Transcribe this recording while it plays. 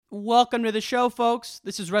Welcome to the show, folks.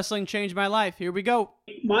 This is Wrestling Changed My Life. Here we go.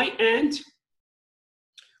 My aunt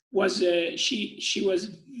was she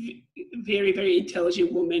was very, very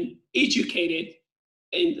intelligent woman, educated,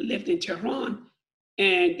 and lived in Tehran.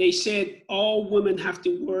 And they said all women have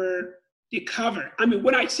to wear the cover. I mean,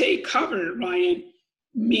 when I say cover, Ryan,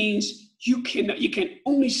 means you can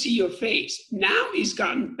only see your face. Now it's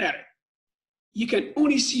gotten better. You can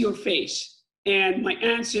only see your face. And my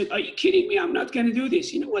aunt said, "Are you kidding me? I'm not going to do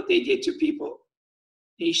this." You know what they did to people?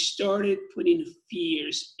 They started putting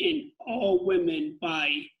fears in all women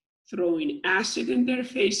by throwing acid in their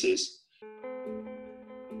faces.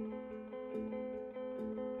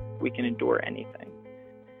 We can endure anything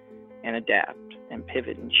and adapt and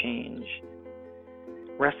pivot and change.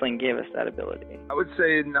 Wrestling gave us that ability. I would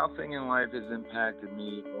say nothing in life has impacted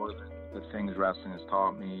me more than the things wrestling has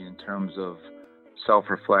taught me in terms of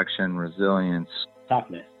self-reflection, resilience.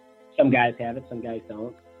 Toughness. Some guys have it, some guys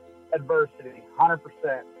don't. Adversity, 100%.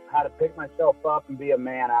 How to pick myself up and be a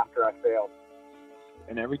man after I failed.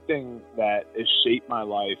 And everything that has shaped my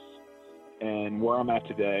life and where I'm at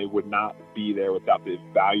today would not be there without the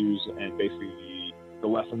values and basically the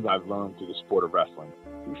lessons I've learned through the sport of wrestling.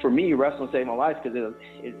 For me, wrestling saved my life because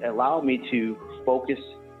it allowed me to focus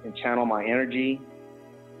and channel my energy.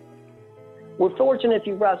 We're fortunate if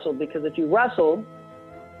you wrestle, because if you wrestle,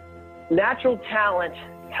 natural talent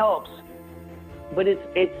helps, but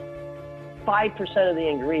it's 5% of the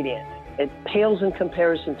ingredient. It pales in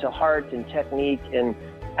comparison to heart and technique and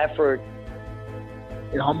effort.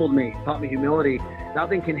 It humbled me, taught me humility.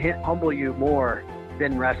 Nothing can humble you more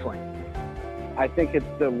than wrestling. I think it's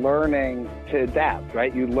the learning to adapt,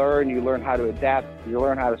 right? You learn how to adapt, you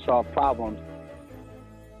learn how to solve problems.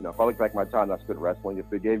 You know, if I look back at my time I spent wrestling, if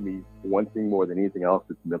they gave me one thing more than anything else,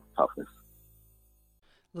 it's mental toughness.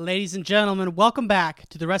 Ladies and gentlemen, welcome back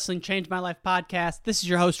to the Wrestling Changed My Life podcast. This is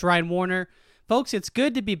your host, Ryan Warner. Folks, it's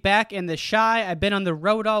good to be back in the Chi. I've been on the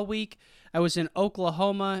road all week. I was in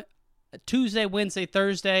Oklahoma Tuesday, Wednesday,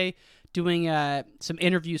 Thursday, doing some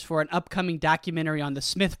interviews for an upcoming documentary on the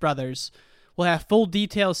Smith brothers. We'll have full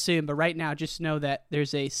details soon, but right now just know that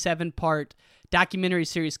there's a 7-part documentary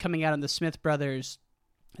series coming out on the Smith brothers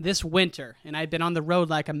this winter, and I've been on the road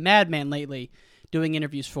like a madman lately doing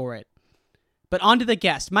interviews for it. But on to the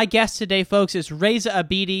guest. My guest today, folks, is Reza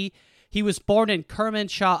Abidi. He was born in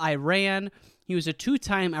Kermanshah, Iran. He was a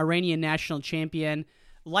 2-time Iranian national champion.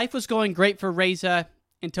 Life was going great for Reza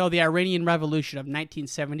until the Iranian Revolution of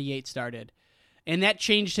 1978 started, and that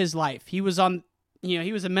changed his life. He was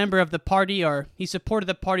he was a member of the party, or he supported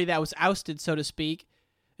the party that was ousted, so to speak,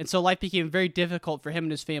 and so life became very difficult for him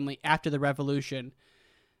and his family after the revolution.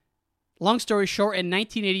 Long story short, in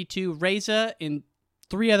 1982, Reza and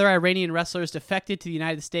 3 other Iranian wrestlers defected to the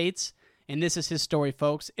United States, and this is his story,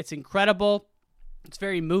 folks. It's incredible. It's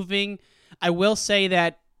very moving. I will say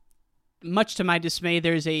that, much to my dismay,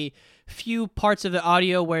 there's a few parts of the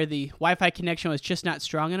audio where the Wi-Fi connection was just not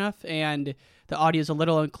strong enough, and the audio is a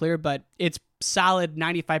little unclear, but it's solid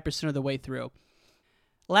 95% of the way through.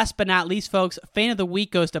 Last but not least, folks, fan of the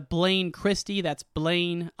week goes to Blaine Christie. That's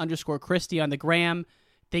Blaine_Christie on the gram.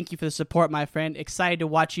 Thank you for the support, my friend. Excited to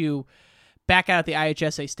watch you back out at the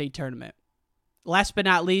IHSA state tournament. Last but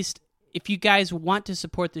not least, if you guys want to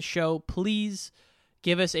support the show, please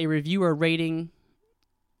give us a review or rating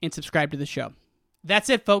and subscribe to the show. That's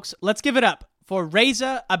it, folks. Let's give it up for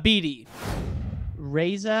Reza Abidi.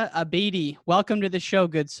 Reza Abidi, welcome to the show,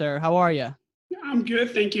 good sir. How are you? I'm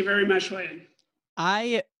good. Thank you very much, Ryan.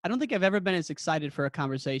 I don't think I've ever been as excited for a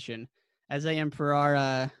conversation as I am for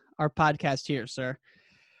our podcast here, sir.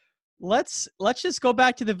 Let's just go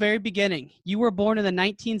back to the very beginning. You were born in the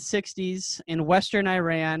 1960s in Western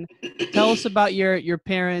Iran. Tell us about your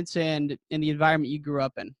parents and the environment you grew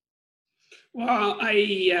up in. Well,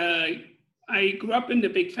 I grew up in the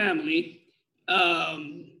big family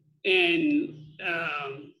in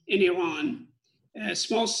Iran, a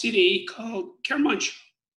small city called Kermanshah.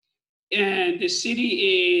 And the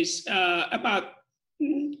city is about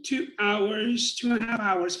 2.5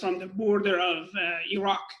 hours from the border of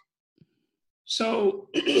Iraq. So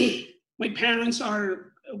my parents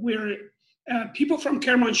people from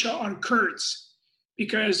Kermanshah are Kurds,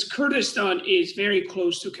 because Kurdistan is very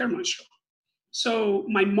close to Kermanshah. So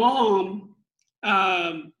my mom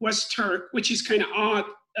was Turk, which is kind of odd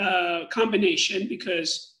combination,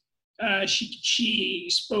 because she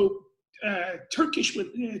spoke Turkish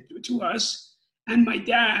to us, and my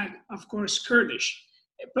dad, of course, Kurdish.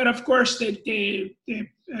 But of course, the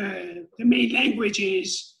main language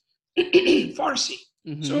is Farsi.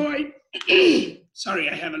 Mm-hmm. So sorry,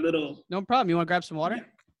 I have a little. No problem. You want to grab some water?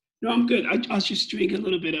 No, I'm good. I'll just drink a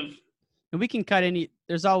little bit of And we can cut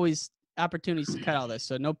there's always opportunities to cut all this,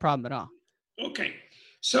 so no problem at all. Okay.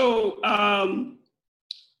 So,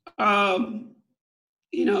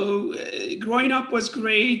 growing up was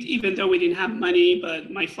great, even though we didn't have money,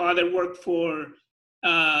 but my father worked for,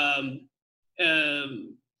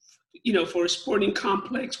 for a sporting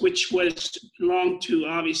complex, which belonged to,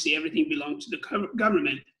 obviously everything belonged to the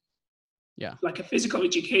government. Yeah. Like a physical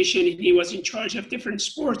education. He was in charge of different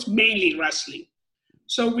sports, mainly wrestling.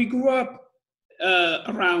 So we grew up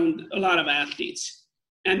around a lot of athletes.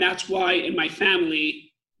 And that's why in my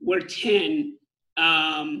family, we're 10.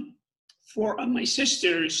 4 of my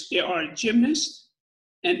sisters, they are gymnasts.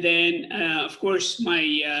 And then, of course,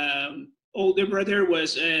 my older brother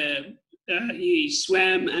he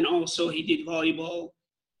swam, and also he did volleyball.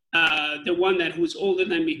 The one who's older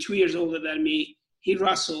than me, 2 years older than me, he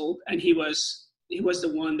wrestled, and he was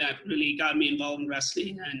the one that really got me involved in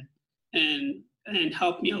wrestling and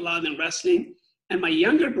helped me a lot in wrestling. And my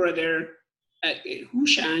younger brother,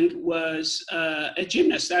 Hushang, was a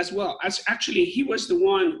gymnast as well. Actually, he was the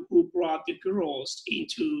one who brought the girls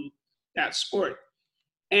into that sport.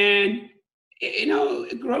 And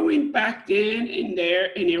growing back then in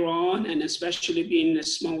Iran, and especially being in a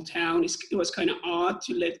small town, it was kind of odd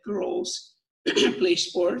to let girls play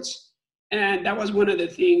sports. And that was one of the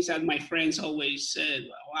things that my friends always said,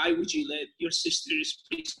 why would you let your sisters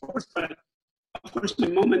play sports? But of course, my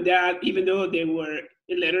mom and dad, even though they were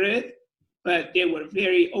illiterate, but they were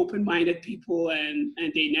very open-minded people, and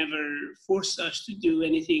they never forced us to do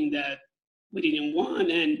anything that we didn't want.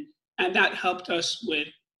 And that helped us with,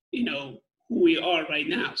 who we are right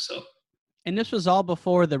now. So. And this was all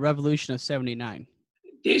before the revolution of 79.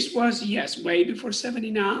 This was, yes, way before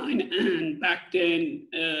 79. And back then,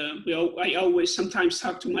 I always sometimes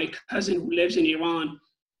talk to my cousin who lives in Iran.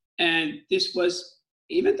 And this was,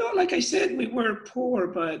 even though, like I said, we were poor,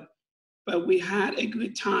 but we had a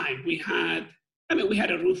good time. We had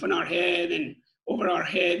a roof on our head and over our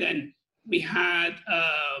head, and we had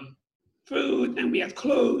food, and we had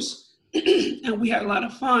clothes, and we had a lot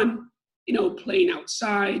of fun, playing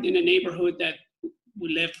outside in a neighborhood that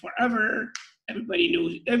we lived forever. Everybody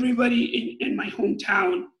knows everybody in my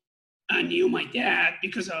hometown. Knew my dad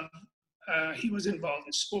because of he was involved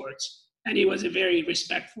in sports, and he was a very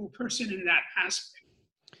respectful person in that aspect.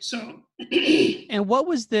 So, and what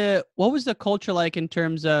was the culture like in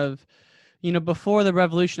terms of, before the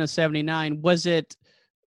revolution of 79? Was it,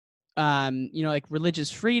 like religious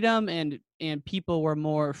freedom and people were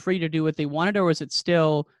more free to do what they wanted, or was it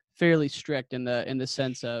still fairly strict in the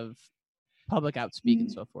sense of public outspeak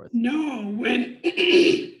and so forth? No,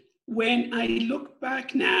 when I look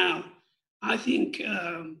back now, I think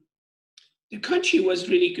the country was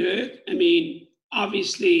really good. I mean,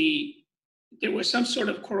 obviously, there was some sort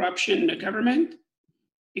of corruption in the government,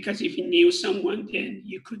 because if you knew someone, then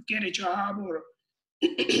you could get a job or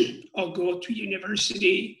go to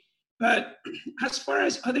university. But as far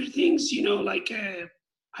as other things, like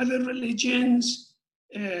other religions,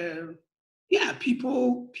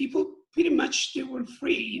 people pretty much, they were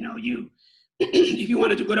free. If you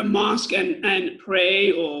wanted to go to mosque and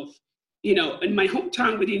pray, or, in my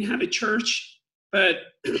hometown, we didn't have a church, but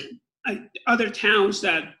other towns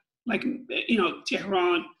that, like,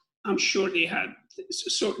 Tehran, I'm sure they had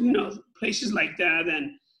places like that.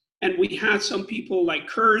 And we had some people like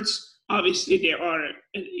Kurds. Obviously, there are,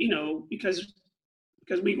 because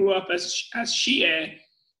we grew up as Shia,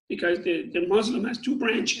 because the Muslim has 2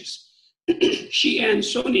 branches, Shia and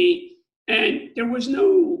Sunni, and there was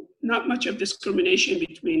not much of discrimination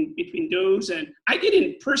between those. And I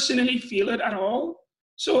didn't personally feel it at all.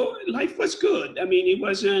 So life was good. I mean,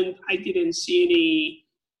 I didn't see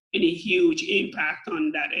any huge impact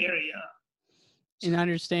on that area. And I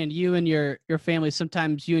understand you and your family,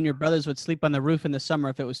 sometimes you and your brothers would sleep on the roof in the summer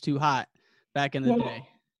if it was too hot back in the day.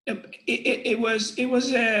 It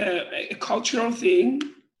was a cultural thing,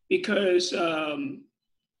 because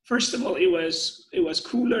first of all, it was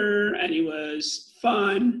cooler and it was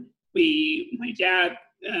fun. My dad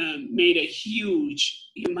made a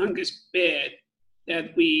humongous bed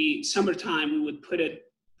that summertime we would put it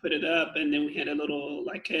up, and then we had a little,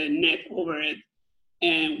 like a net over it,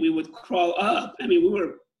 and we would crawl up. I mean, we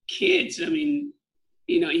were kids. I mean,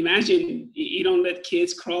 imagine you don't let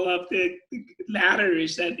kids crawl up the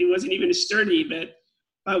ladders that it wasn't even sturdy, but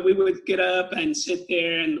we would get up and sit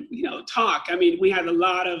there and, talk. I mean, we had a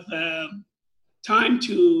lot of time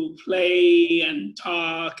to play and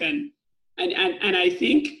talk, and I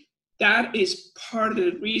think that is part of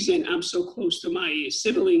the reason I'm so close to my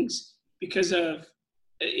siblings, because of,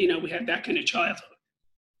 we had that kind of childhood.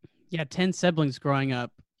 Yeah, 10 siblings growing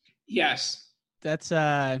up. Yes. That's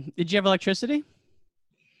did you have electricity?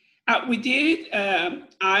 We did.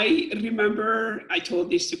 I remember I told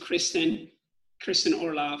this to Kristen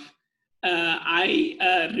Orloff.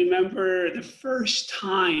 I remember the first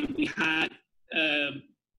time we had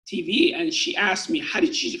TV, and she asked me, how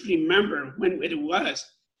did you remember when it was?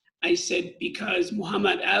 I said, because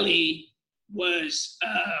Muhammad Ali was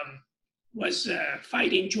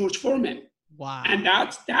fighting George Foreman. Wow. And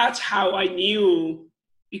that's how I knew,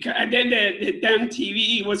 because and then the damn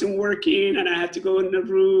TV wasn't working, and I had to go in the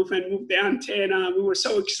roof and move the antenna. We were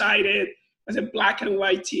so excited. It was a black and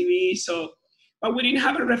white TV. But we didn't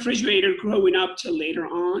have a refrigerator growing up till later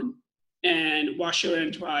on, and washer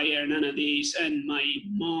and dryer, none of these. And my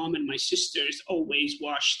mom and my sisters always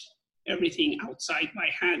washed everything outside by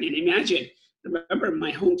hand. And imagine, remember,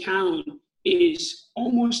 my hometown is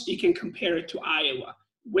almost, you can compare it to Iowa.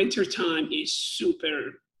 Wintertime is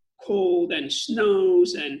super cold and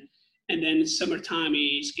snows, and then summertime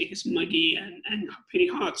is muggy and pretty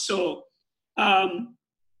hot. So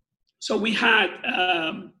we had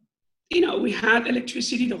we had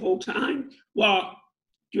electricity the whole time. Well,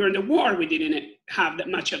 during the war we didn't have that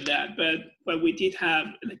much of that, but we did have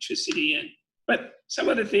electricity. But some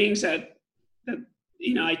of the things that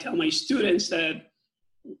I tell my students that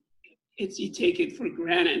you take it for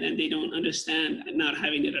granted, and they don't understand not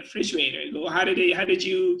having a refrigerator. I go, how did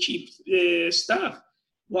you keep the stuff?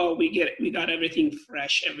 Well, we got everything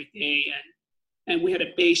fresh every day, and we had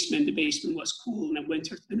a basement. The basement was cool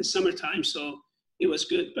in the summertime, so it was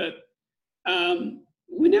good. But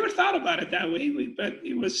we never thought about it that way, but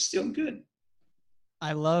it was still good.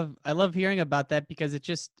 I love hearing about that, because it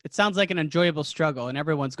sounds like an enjoyable struggle, and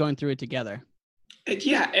everyone's going through it together.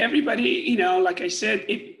 Yeah, everybody, like I said,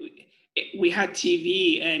 we had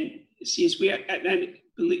TV, and since and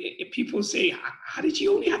people say, how did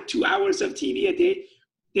you only have 2 hours of TV a day?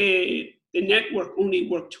 The network only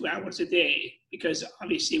worked 2 hours a day, because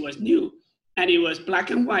obviously it was new, and it was black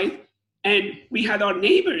and white. And we had our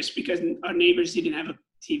neighbors, because our neighbors didn't have a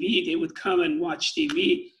TV. They would come and watch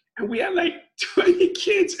TV. And we had like 20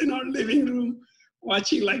 kids in our living room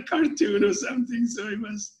watching like cartoon or something. So it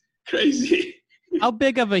was crazy. How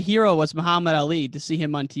big of a hero was Muhammad Ali to see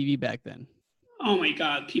him on TV back then? Oh my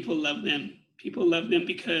God, people loved him. People loved him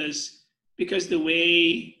because the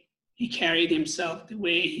way he carried himself, the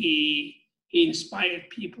way he inspired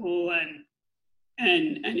people, and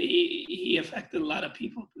he affected a lot of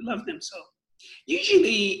people who loved him. So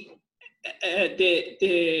usually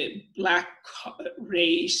the black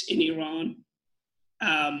race in Iran,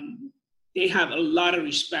 they have a lot of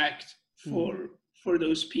respect for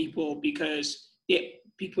those people, because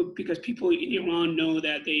people in Iran know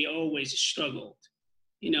that they always struggled,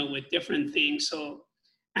 with different things. So,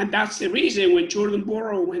 and that's the reason when Jordan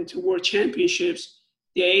Borrell went to World Championships,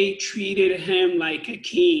 they treated him like a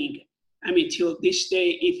king. I mean, till this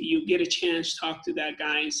day, if you get a chance, talk to that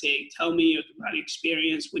guy and say, tell me about your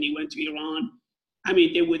experience when you went to Iran. I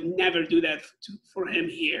mean, they would never do that for him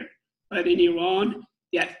here. But in Iran,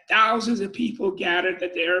 they had thousands of people gathered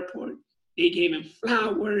at the airport. They gave him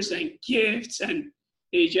flowers and gifts, and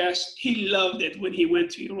he loved it when he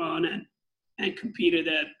went to Iran and competed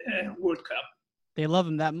at World Cup. They love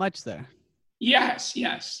him that much there. Yes.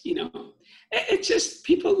 It's just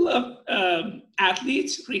people love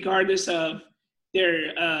athletes regardless of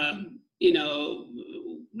their,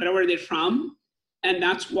 wherever they're from. And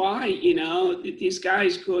that's why, these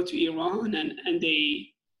guys go to Iran and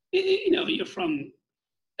they, you're from,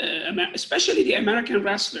 especially the American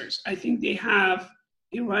wrestlers. I think they have,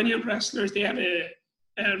 Iranian wrestlers, they have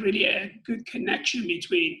really a good connection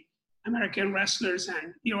between American wrestlers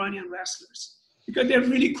and Iranian wrestlers, because they're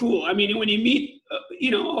really cool. I mean, when you meet,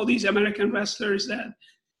 all these American wrestlers that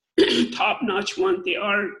top-notch one, they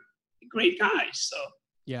are great guys. So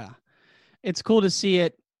yeah, it's cool to see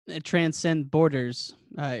it transcend borders.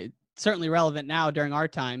 Certainly relevant now during our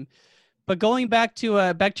time. But going back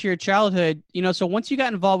to your childhood, so once you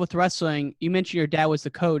got involved with wrestling, you mentioned your dad was the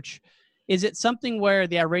coach. Is it something where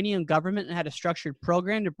the Iranian government had a structured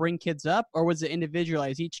program to bring kids up, or was it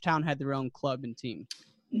individualized? Each town had their own club and team.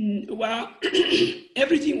 Well,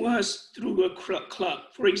 everything was through a club.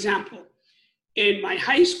 For example, in my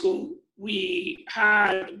high school, we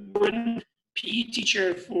had one PE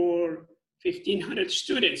teacher for 1,500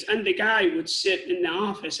 students, and the guy would sit in the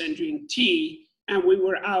office and drink tea, and we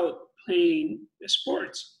were out playing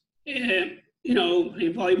sports, playing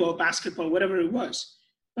volleyball, basketball, whatever it was.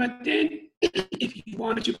 But then if you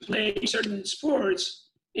wanted to play certain sports,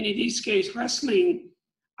 and in this case, wrestling,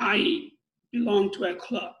 I belonged to a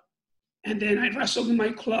club. And then I wrestled in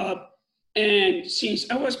my club. And since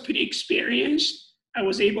I was pretty experienced, I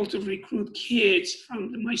was able to recruit kids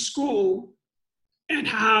from my school and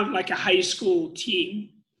have like a high school team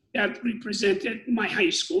that represented my high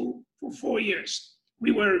school for 4 years.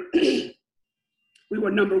 We were we were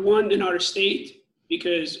number one in our state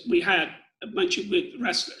because we had a bunch of good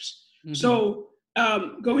wrestlers. Mm-hmm. So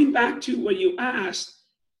going back to what you asked,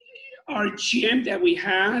 our gym that we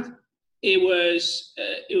had,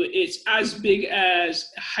 it's as big as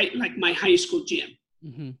like my high school gym.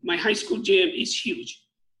 Mm-hmm. My high school gym is huge.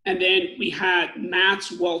 And then we had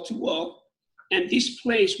mats wall to wall. And this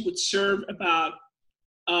place would serve about,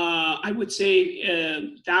 I would say,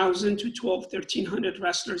 1,000 to 1,300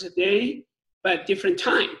 wrestlers a day, but different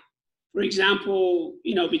time. For example,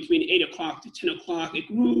 between 8 o'clock to 10 o'clock, a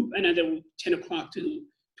group, another 10 o'clock to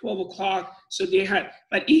 12 o'clock. So they had,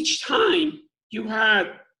 but each time you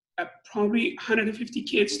had probably 150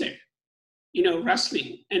 kids there,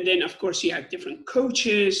 wrestling. And then, of course, you had different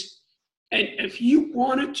coaches. And if you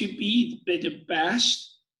wanted to be the best,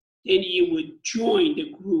 then you would join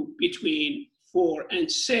the group between 4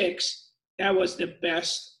 and 6. That was the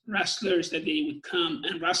best wrestlers that they would come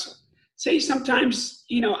and wrestle. Say sometimes,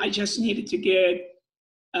 I just needed to get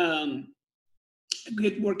a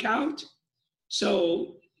good workout.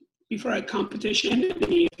 So before a competition,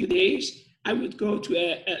 maybe a few days, I would go to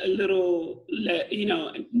a little,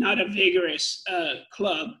 not a vigorous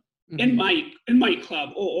club in my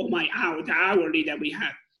club or the hourly that we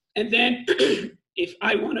had. And then if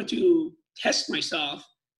I wanted to test myself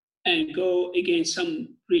and go against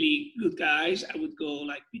some really good guys, I would go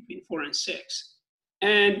like between 4 and 6.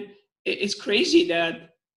 And it's crazy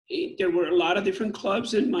that there were a lot of different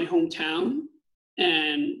clubs in my hometown,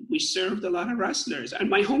 and we served a lot of wrestlers. And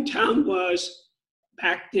my hometown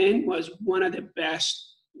back then was one of the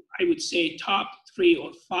best, I would say top 3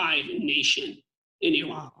 or 5 in nation in Iran.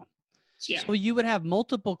 Wow. So you would have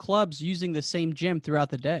multiple clubs using the same gym throughout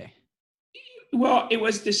the day? Well, it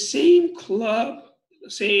was the same club,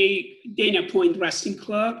 say Dana Point Wrestling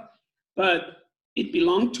Club, but it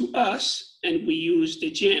belonged to us and we used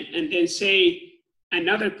the gym. And then say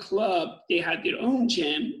another club, they had their own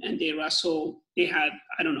gym and they had,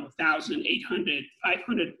 1,000, 800,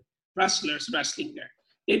 500 wrestlers wrestling there.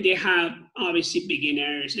 Then they have obviously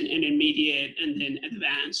beginners and intermediate and then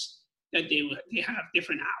advanced that they have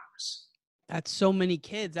different hours. That's so many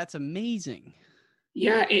kids. That's amazing.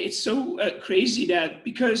 Yeah, it's so crazy that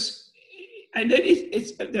because, and then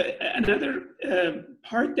it's another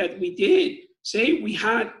part that we did, say we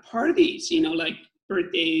had parties, like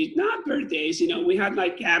birthdays, not birthdays, we had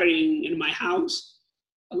like gathering in my house.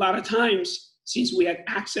 A lot of times, since we had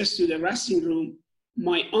access to the wrestling room,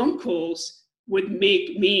 my uncles would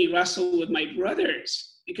make me wrestle with my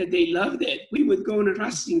brothers because they loved it. We would go in a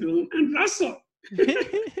wrestling room and wrestle.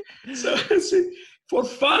 So for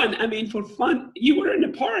fun, you were in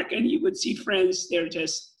the park and you would see friends, they're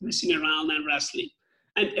just messing around and wrestling.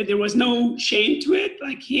 And there was no shame to it.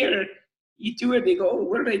 Like here, you do it, they go, oh,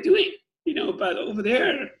 what are they doing? But over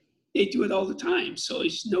there, they do it all the time. So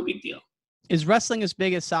it's no big deal. Is wrestling as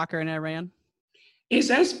big as soccer in Iran? It's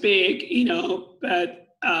as big, but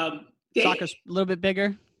soccer's a little bit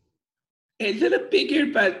bigger? A little bigger,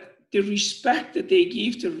 but the respect that they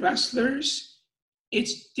give to wrestlers,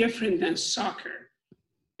 it's different than soccer.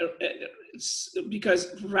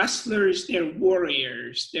 Because wrestlers, they're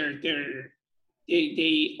warriors.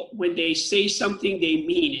 They when they say something, they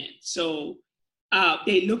mean it. So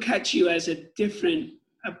they look at you as a different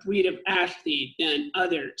breed of athlete than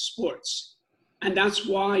other sports. And that's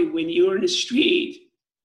why when you're in the street,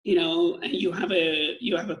 and you have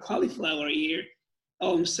a cauliflower ear,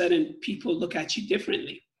 all of a sudden people look at you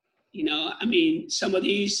differently. Some of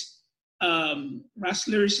these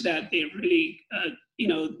wrestlers that they really,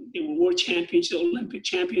 they were world champions, Olympic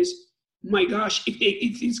champions. My gosh, if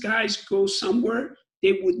these guys go somewhere,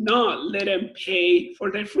 they would not let them pay for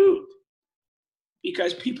their food.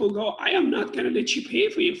 Because people go, I am not going to let you pay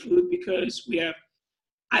for your food because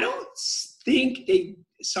I don't think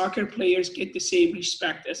soccer players get the same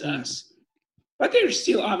respect as us. But they're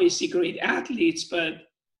still obviously great athletes, but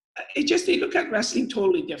they look at wrestling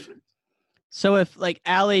totally different. So if like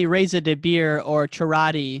Ali Reza Dabir or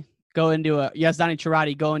Yazdani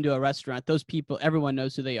Charati go into a restaurant, those people, everyone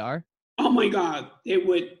knows who they are? Oh my God. They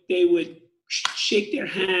would shake their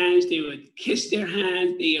hands. They would kiss their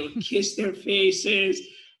hands. They would kiss their faces.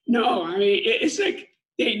 No, it's like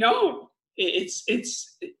they know.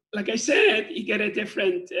 It's like I said, you get a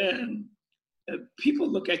different, people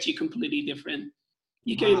look at you completely different.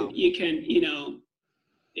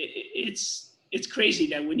 It's crazy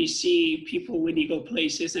that when you see people, when you go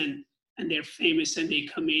places and they're famous and they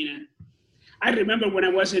come in. And I remember when I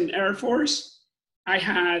was in Air Force, I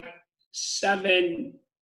had 7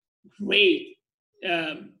 great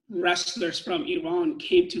wrestlers from Iran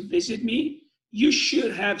came to visit me. You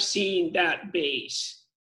should have seen that base.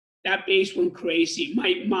 That base went crazy.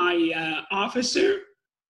 My officer,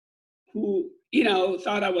 who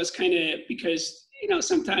thought I was kind of, because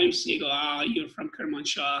sometimes you go, oh, you're from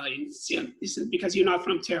Kermanshah, and this is because you're not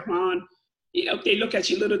from Tehran. They look at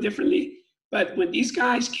you a little differently. But when these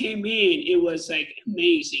guys came in, it was like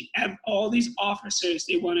amazing. All these officers,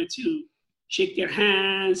 they wanted to shake their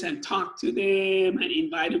hands and talk to them and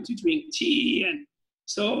invite them to drink tea. And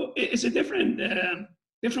so it's a different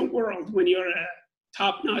world when you're a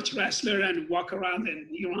top-notch wrestler and walk around in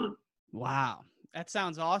Iran. Wow, that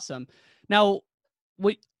sounds awesome. Now,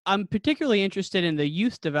 I'm particularly interested in the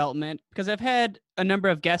youth development because I've had a number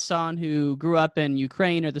of guests on who grew up in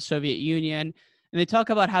Ukraine or the Soviet Union, and they talk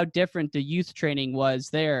about how different the youth training was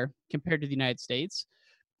there compared to the United States.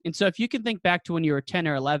 And so if you can think back to when you were 10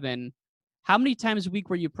 or 11, how many times a week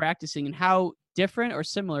were you practicing, and how different or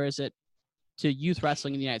similar is it to youth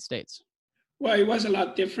wrestling in the United States? Well, it was a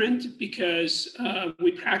lot different because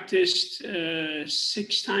we practiced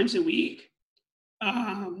 6 times a week,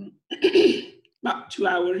 about 2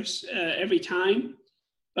 hours every time.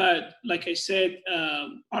 But like I said,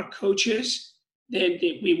 our coaches,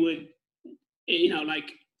 we would,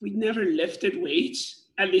 we never lifted weights,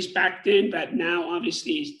 at least back then, but now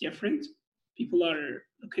obviously it's different. People are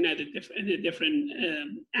looking at it in a different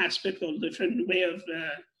aspect or different way of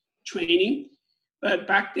training. But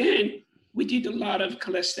back then, we did a lot of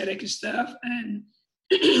calisthenic stuff, and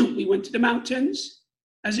we went to the mountains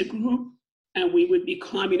as a group, and we would be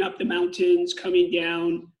climbing up the mountains, coming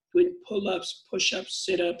down, doing pull-ups, push-ups,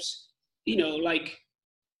 sit-ups.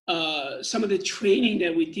 Some of the training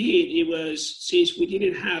that we did, it was, since we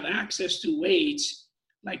didn't have access to weights,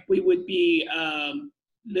 like we would be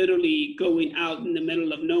literally going out in the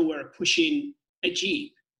middle of nowhere, pushing a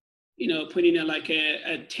Jeep, putting a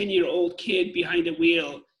 10-year-old kid behind the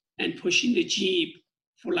wheel and pushing the Jeep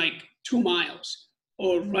for 2 miles,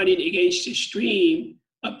 or running against the stream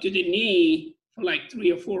up to the knee for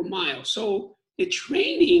 3 or 4 miles. So the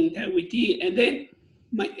training that we did, and then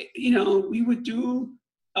we would do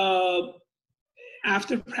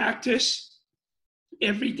after practice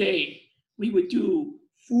every day, we would do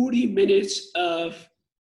 40 minutes of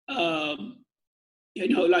doing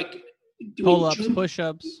pull-ups,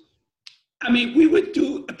 push-ups. I mean, we would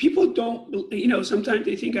do, people don't, sometimes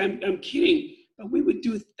they think I'm kidding, but we would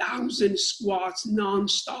do 1,000 squats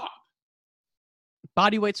nonstop.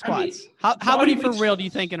 Bodyweight squats. How many for real do you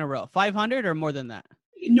think in a row? 500 or more than that?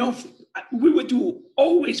 No, we would do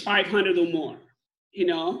always 500 or more, In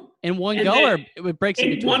one go, then, or it would break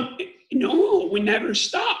in between? No, we never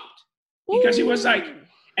stopped. Because it was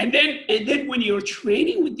and then when you're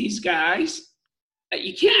training with these guys,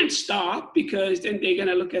 you can't stop, because then they're going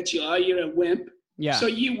to look at you, oh, you're a wimp. Yeah. So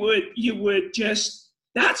you would just,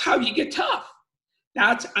 that's how you get tough.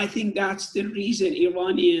 I think that's the reason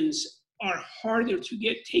Iranians are harder to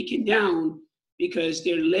get taken down, because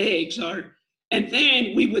their legs are, and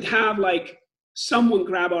then we would have someone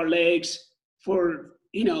grab our legs for,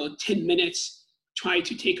 10 minutes, try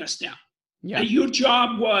to take us down. Yeah. And your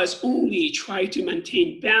job was only try to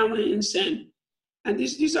maintain balance, and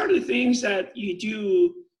these are the things that you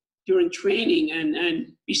do during training,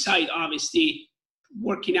 and beside obviously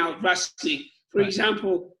working out, wrestling. For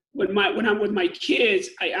example, when I'm with my kids,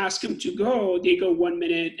 I ask them to go, they go 1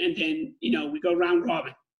 minute, and then, we go round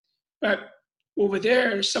robin. But over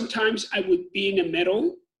there, sometimes I would be in the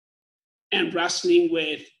middle and wrestling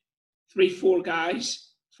with 3-4 guys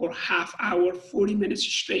for half hour, 40 minutes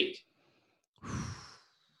straight.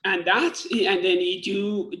 And then you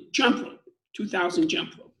do jump rope, 2,000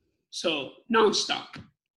 jump rope. So nonstop.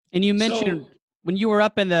 And you mentioned when you were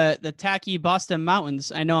up in the Tacky Boston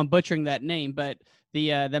Mountains, I know I'm butchering that name, but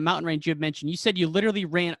the mountain range you had mentioned, you said you literally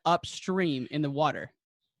ran upstream in the water.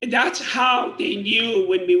 That's how they knew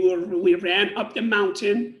when we ran up the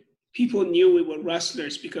mountain. People knew we were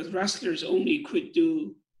wrestlers, because wrestlers only could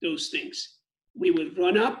do those things. We would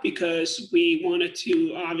run up because we wanted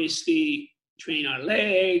to obviously train our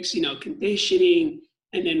legs, conditioning,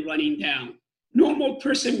 and then running down. Normal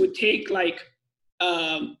person would take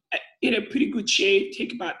in a pretty good shape,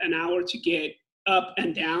 take about an hour to get up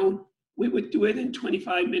and down. We would do it in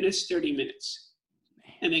 25 minutes, 30 minutes.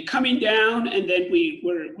 And then coming down, and then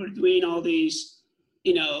we're doing all these,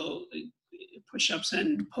 push-ups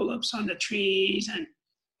and pull-ups on the trees. And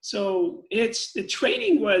so the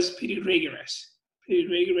training was pretty rigorous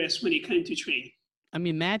when it came to training. I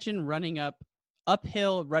mean, imagine running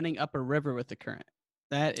uphill, running up a river with the current.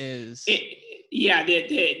 That is... yeah,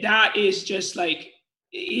 that is just like,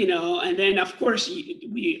 and then of course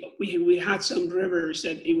we had some rivers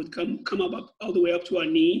that it would come up all the way up to our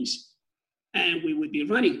knees, and we would be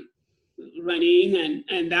running,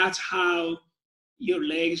 and that's how your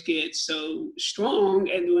legs get so strong.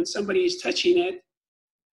 And when somebody is touching it,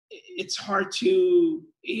 it's hard to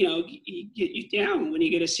get you down when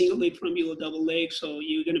you get a single leg from you or double leg. So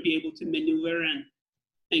you're going to be able to maneuver and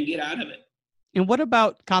get out of it. And what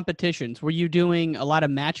about competitions? Were you doing a lot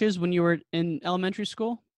of matches when you were in elementary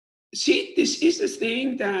school? See, this is the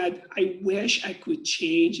thing that I wish I could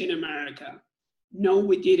change in America. No,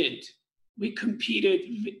 we didn't. We competed,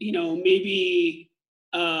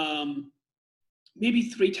 maybe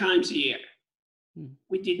 3 times a year.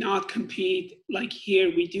 We did not compete like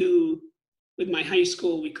here we do with my high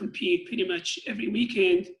school. We compete pretty much every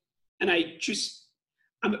weekend. And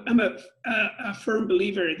I'm a firm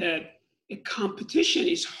believer that a competition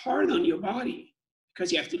is hard on your body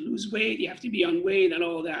because you have to lose weight, you have to be on weight and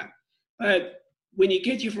all that. But when you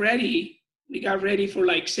get ready, we got ready for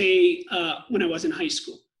say when I was in high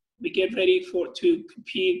school, we get ready to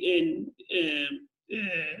compete in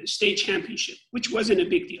state championship, which wasn't a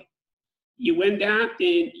big deal. You win that,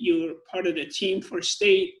 then you're part of the team for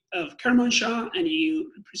state of Kermanshah, and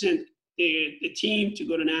you represent the team to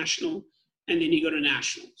go to national, and then you go to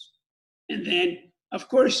nationals. And then, of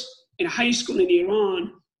course, in high school in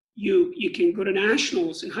Iran, you can go to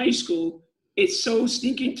nationals in high school. It's so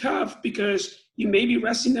stinking tough because you may be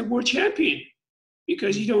wrestling the world champion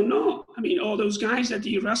because you don't know. I mean, all those guys that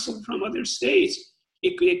you wrestle from other states,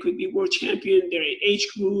 it could be world champion, their age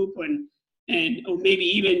group, or maybe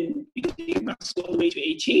even because they wrestle all the way to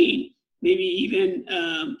 18, maybe even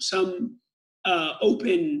some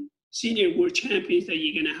open senior world champions that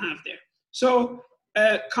you're going to have there. So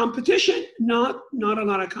competition, not a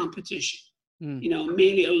lot of competition.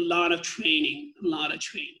 Mainly a lot of training.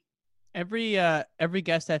 Every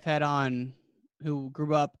guest I've had on who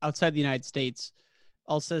grew up outside the United States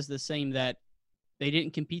all says the same, that they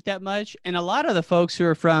didn't compete that much. And a lot of the folks who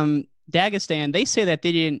are from Dagestan, they say that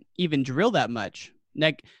they didn't even drill that much.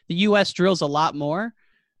 Like the U.S. drills a lot more.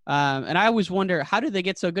 And I always wonder, how do they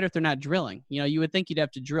get so good if they're not drilling? You would think you'd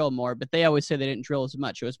have to drill more, but they always say they didn't drill as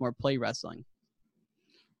much. It was more play wrestling.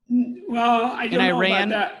 Well, I don't know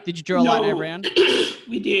Iran, about that. Did you drill a lot in Iran?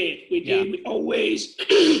 We did. Yeah. We always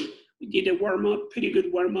we did a warm-up, pretty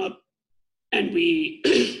good warm-up. And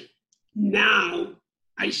we now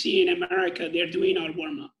I see in America, they're doing our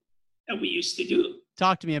warm-up that we used to do.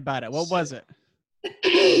 Talk to me about it. What was it?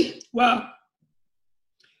 Well,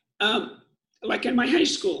 like in my high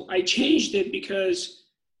school, I changed it because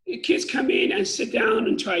kids come in and sit down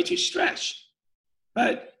and try to stretch.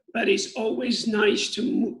 But it's always nice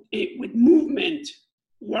to, with movement,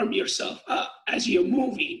 warm yourself up. As you're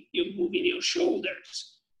moving your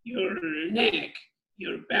shoulders, your neck,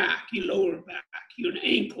 your back, your lower back, your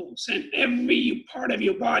ankles, and every part of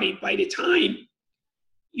your body. By the time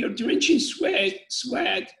you're drenching sweat,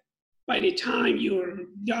 by the time you're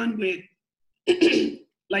done with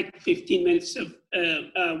like 15 minutes of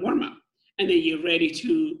warm-up, and then you're ready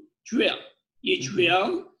to drill. You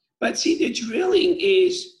drill, but see, the drilling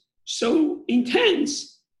is so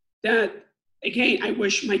intense that, again, I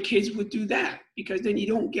wish my kids would do that, because then you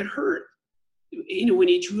don't get hurt. When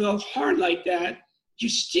you drill hard like that, you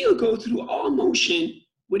still go through all motion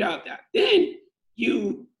without that. Then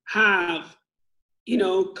you have, you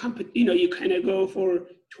kind of go for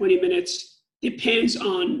 20 minutes. Depends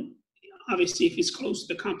on, obviously, if it's close,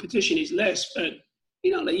 the competition is less, but,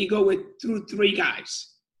 like you go through 3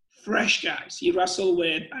 guys, fresh guys. I wrestle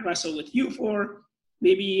with you for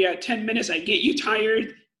maybe 10 minutes. I get you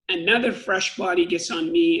tired. Another fresh body gets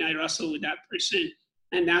on me. I wrestle with that person.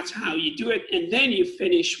 And that's how you do it. And then you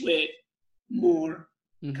finish with more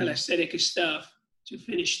calisthenic stuff to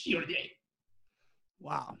finish your day.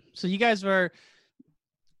 Wow. So you guys were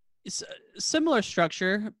similar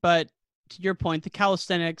structure, but to your point, the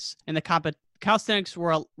calisthenics and the calisthenics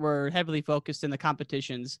were heavily focused in the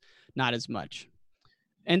competitions, not as much.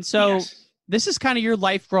 And so This is kind of your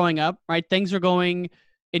life growing up, right? Things are going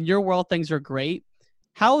in your world. Things are great.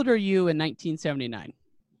 How old are you in 1979?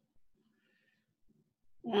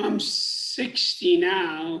 Well, I'm 60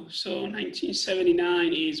 now, so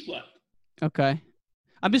 1979 is what? Okay.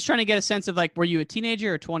 I'm just trying to get a sense of, like, were you a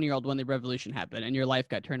teenager or a 20-year-old when the revolution happened and your life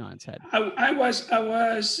got turned on its head? I was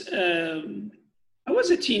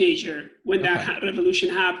a teenager when that revolution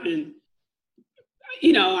happened.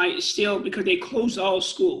 I still, because they closed all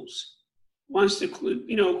schools. Once they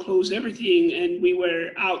closed everything, and we were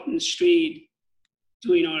out in the street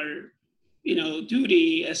doing our,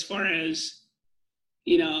 duty as far as,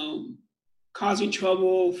 causing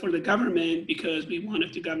trouble for the government because we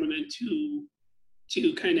wanted the government to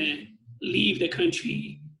kind of leave the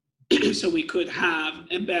country so we could have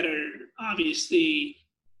a better, obviously,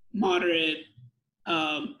 moderate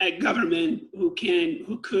a government who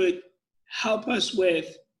could help us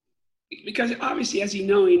with, because obviously, as you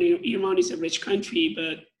know, Iran is a rich country,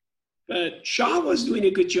 but Shah was doing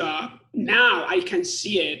a good job. Now I can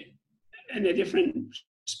see it in a different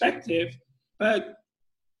perspective, but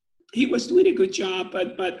he was doing a good job,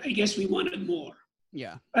 but I guess we wanted more.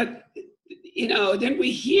 Yeah. But, then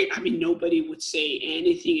we hear, nobody would say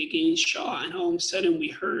anything against Shah, and all of a sudden we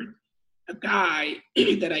heard a guy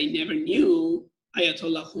that I never knew,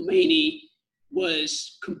 Ayatollah Khomeini,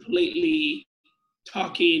 was completely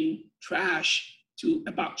talking trash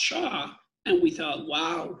about Shah. And we thought,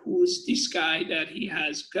 wow, who is this guy that he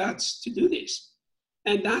has guts to do this?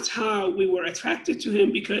 And that's how we were attracted to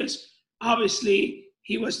him, because obviously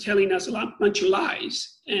he was telling us a bunch of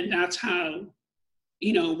lies. And that's how,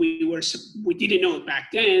 we didn't know it back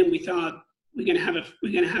then. We thought we're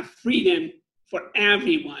gonna have freedom for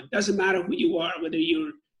everyone. Doesn't matter who you are, whether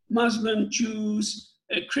you're Muslim, Jews,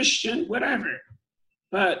 Christian, whatever.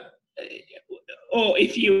 But or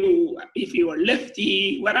if you are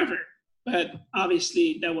lefty, whatever. But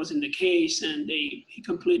obviously that wasn't the case, and he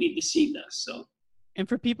completely deceived us. So, and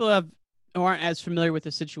for people who aren't as familiar with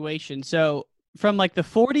the situation, so from like the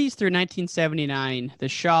 40s through 1979, the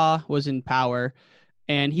Shah was in power,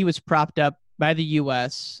 and he was propped up by the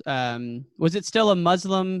U.S. Was it still a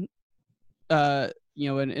Muslim, an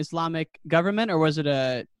Islamic government, or was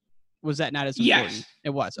that not as important? Yes, it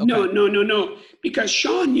was. Okay. No, because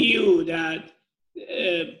Shah knew that,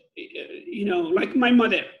 like my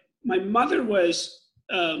mother. My mother was,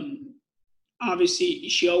 obviously,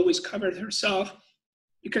 she always covered herself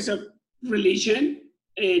because of religion,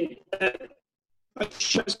 but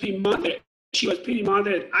she was pretty moderate. She was pretty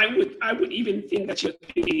moderate. I would even think that she was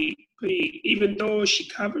pretty, even though she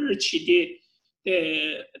covered, she did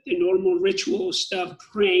the normal ritual stuff,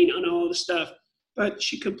 praying on all the stuff, but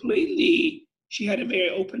she had a very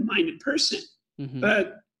open-minded person. Mm-hmm.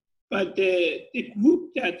 But the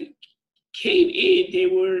group that came in,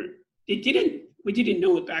 we didn't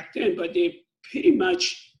know it back then, but they're pretty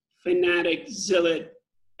much fanatic, zealot,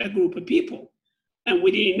 a group of people. And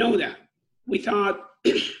we didn't know that. We thought,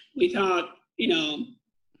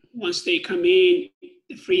 once they come in,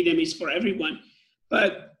 the freedom is for everyone.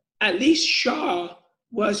 But at least Shah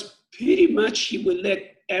was pretty much, he would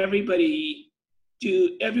let everybody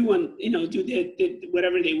do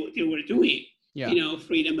whatever they were doing. Yeah.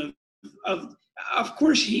 Freedom of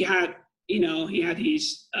course he had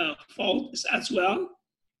his faults as well,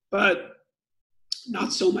 but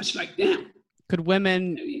not so much like them. Did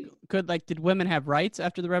women have rights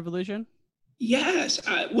after the revolution? Yes.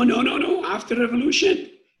 No. After the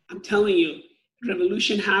revolution, I'm telling you,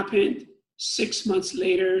 revolution happened 6 months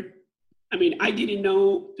later. I didn't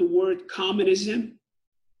know the word communism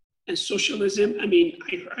and socialism.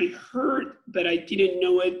 I heard, but I didn't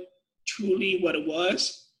know it truly what it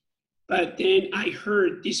was. But then I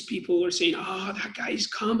heard these people were saying, oh, that guy is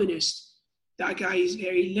communist. That guy is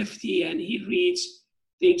very lefty, and he reads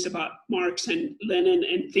things about Marx and Lenin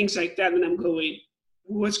and things like that. And I'm going,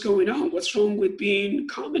 what's going on? What's wrong with being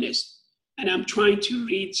communist? And I'm trying to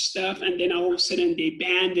read stuff, and then all of a sudden they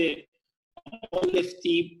banned it, all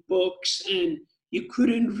lefty books, and you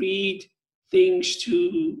couldn't read things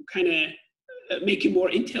to kind of make you more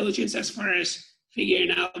intelligent as far as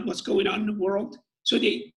figuring out what's going on in the world. So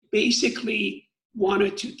they basically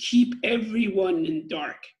wanted to keep everyone in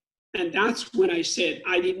dark. And that's when I said,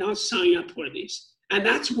 I did not sign up for this. And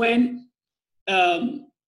that's when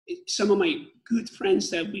some of my good friends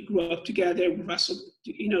that we grew up together, we wrestled,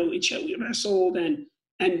 each other, we wrestled and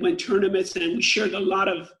went tournaments, and we shared a lot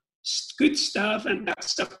of good stuff and bad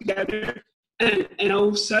stuff together. And all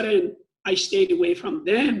of a sudden, I stayed away from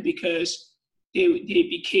them because they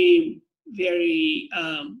became very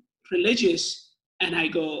religious. And I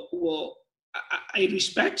go, well, I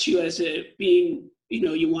respect you as being,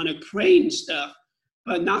 you want to pray and stuff,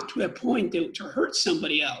 but not to a point to hurt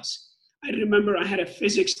somebody else. I remember I had a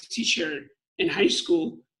physics teacher in high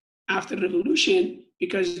school after the revolution,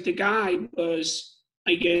 because the guy was,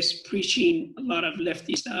 I guess, preaching a lot of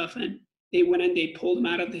lefty stuff, and they went and they pulled him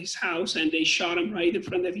out of his house and they shot him right in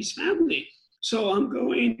front of his family. So I'm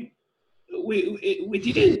going, we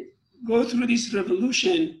didn't go through this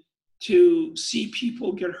revolution to see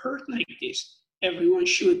people get hurt like this. Everyone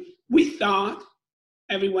should. We thought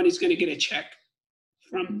everyone is going to get a check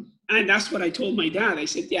from, and that's what I told my dad. I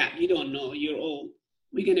said, Dad, you don't know, you're old.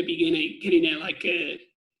 We're going to be getting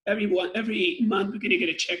every month we're going to get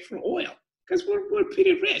a check for oil, because we're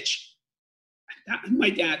pretty rich. My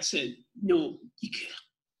dad said, no,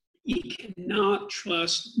 you cannot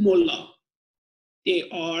trust mullah. They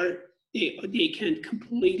can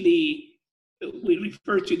completely, we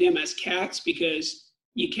refer to them as cats because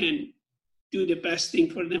you can do the best thing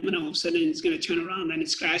for them and all of a sudden it's going to turn around and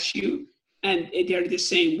scratch you. And they're the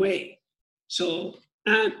same way. So,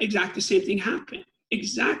 and exactly the same thing happened.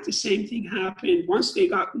 Exactly the same thing happened. Once they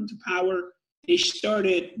got into power, they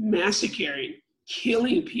started massacring,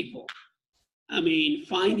 killing people. I mean,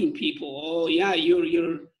 finding people. Oh yeah,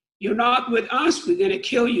 you're not with us. We're gonna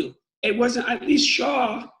kill you. It wasn't. At least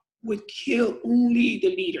Shah would kill only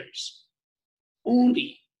the leaders.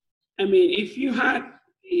 Only. I mean, if you had,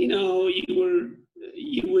 you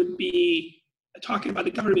would be talking about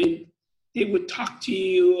the government. They would talk to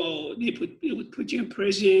you, or they would put you in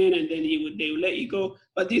prison, and then they would let you go.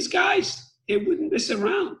 But these guys, they wouldn't mess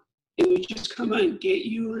around. They would just come and get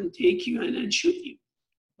you and take you and shoot you.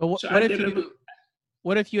 But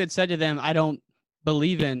what if you had said to them, "I don't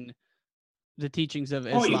believe in the teachings of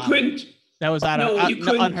Islam"? Oh, you couldn't. That was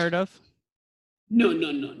unheard of. No.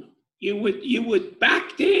 You would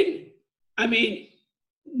back then. I mean,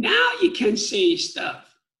 now you can say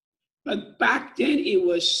stuff, but back then they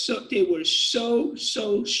were so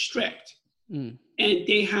strict, and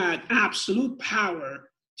they had absolute power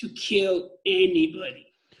to kill anybody.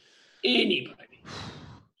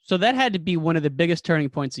 So that had to be one of the biggest turning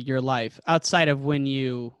points of your life, outside of when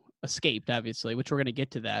you escaped, obviously, which we're going to get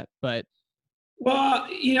to that. But well,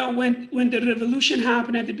 when the revolution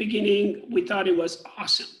happened at the beginning, we thought it was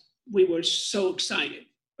awesome. We were so excited.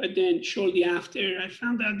 But then shortly after, I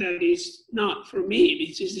found out that it's not for me.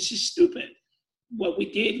 This is stupid. What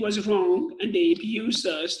we did was wrong, and they abused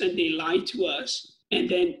us, and they lied to us. And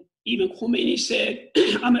then even Khomeini said,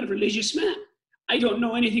 I'm a religious man. I don't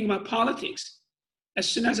know anything about politics. As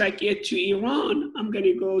soon as I get to Iran, I'm going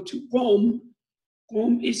to go to Qom.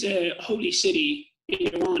 Qom is a holy city in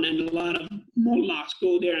Iran, and a lot of mullahs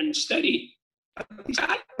go there and study. He said,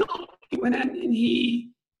 I don't know. He went and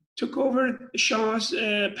he took over Shah's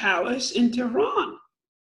palace in Tehran.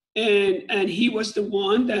 And he was the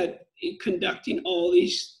one that conducting all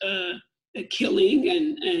these killing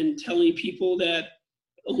and telling people that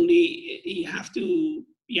only you have to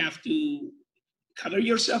cover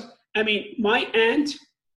yourself. I mean, my aunt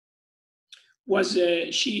was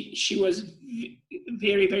she was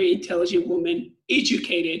very, very intelligent woman,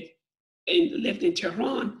 educated, and lived in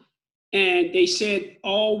Tehran. And they said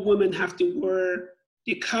all women have to wear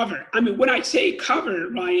the cover. I mean, when I say cover,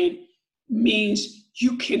 Ryan, means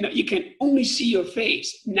you can only see your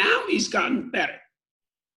face. Now it's gotten better.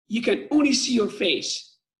 You can only see your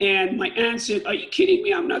face. And my aunt said, are you kidding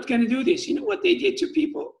me? I'm not going to do this. You know what they did to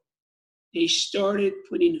people? They started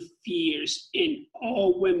putting fears in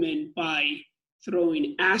all women by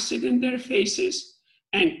throwing acid in their faces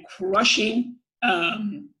and crushing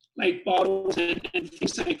like bottles and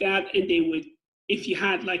things like that. And they would, if you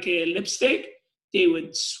had like a lipstick, they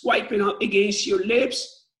would swipe it up against your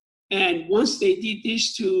lips. And once they did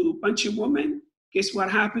this to a bunch of women, guess what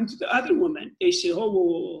happened to the other women? They said, oh,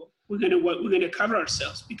 well, we're gonna cover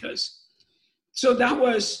ourselves because. So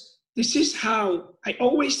this is how I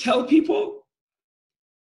always tell people,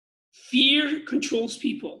 fear controls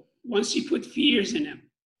people. Once you put fears in them,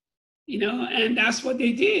 and that's what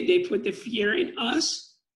they did. They put the fear in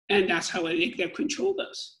us, and that's how they controlled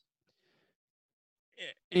us.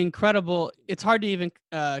 Incredible. It's hard to even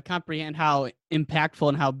comprehend how impactful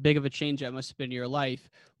and how big of a change that must have been in your life.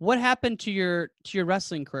 What happened to your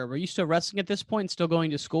wrestling career? Were you still wrestling at this point, still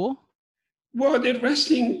going to school? Well, the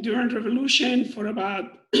wrestling during the revolution for about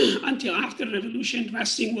until after the revolution,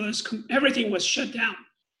 everything was shut down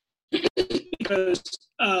because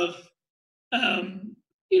of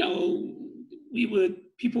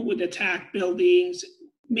people would attack buildings,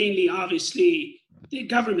 mainly obviously the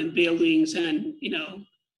government buildings, and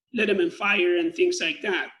let them in fire and things like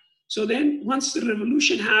that. So then once the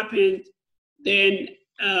revolution happened, then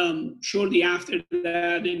shortly after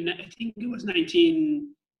that, in I think it was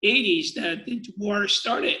 1980s, that the war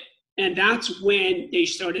started. And that's when they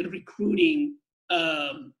started recruiting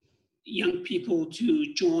young people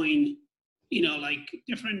to join, like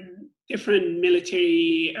different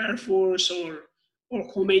military, Air Force or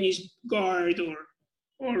Khomeini's Guard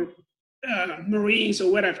or Marines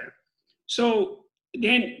or whatever. So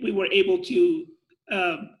then we were able to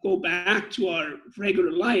go back to our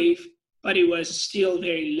regular life, but it was still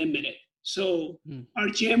very limited. So our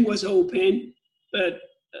gym was open, but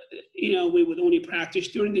we would only practice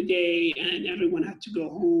during the day, and everyone had to go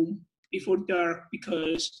home before dark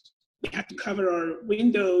because we had to cover our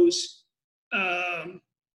windows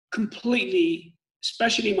completely,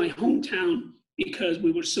 especially my hometown, because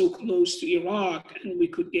we were so close to Iraq and we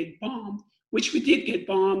could get bombed, which we did get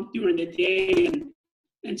bombed during the day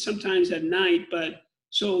and sometimes at night, but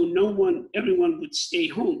so everyone would stay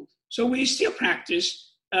home. So we still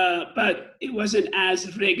practiced, but it wasn't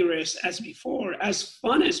as rigorous as before, as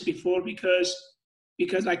fun as before, because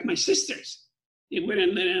like my sisters, they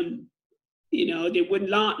wouldn't let them, they would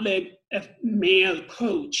not let a male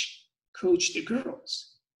coach the girls.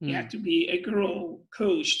 You had to be a girl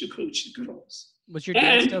coach to coach the girls. Was your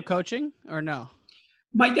dad still coaching or no?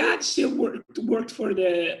 My dad still worked for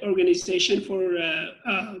the organization for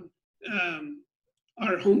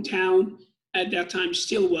our hometown at that time,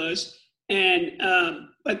 still was. And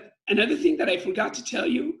but another thing that I forgot to tell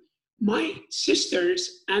you, my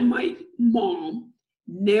sisters and my mom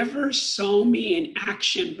never saw me in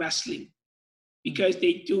action wrestling, because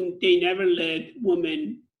they never let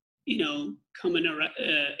women, come in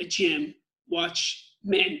a gym, watch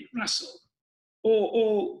men wrestle.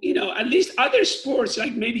 Or at least other sports,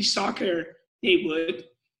 like maybe soccer, they would.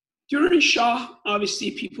 During Shah,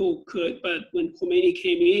 obviously people could, but when Khomeini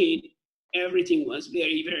came in, everything was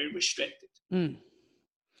very, very restricted.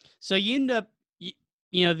 So you end up,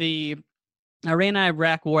 the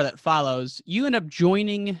Iran-Iraq war that follows, you end up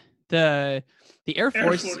joining the Air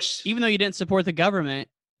Force, even though you didn't support the government,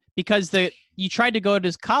 because you tried to go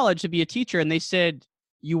to college to be a teacher, and they said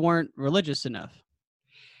you weren't religious enough.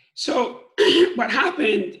 So what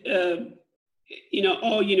happened,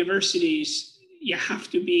 all universities, you have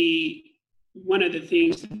to be, one of the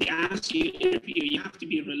things that they ask you in the interview, you have to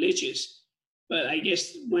be religious. But I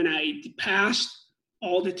guess when I passed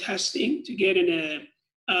all the testing to get in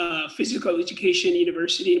a physical education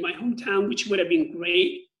university in my hometown, which would have been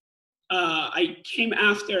great, I came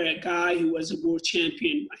after a guy who was a world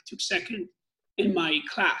champion. I took second in my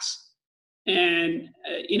class. And,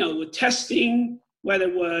 with testing, whether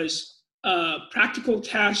it was a practical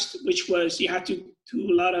test, which was you had to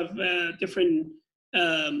do a lot of different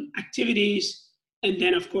activities. And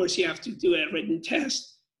then, of course, you have to do a written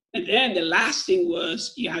test. And then the last thing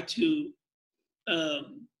was you had to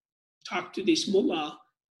talk to this mullah.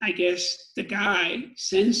 I guess the guy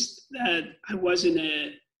sensed that I wasn't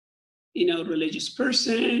a religious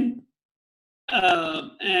person,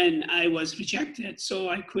 and I was rejected. So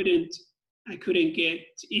I couldn't get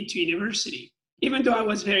into university, even though I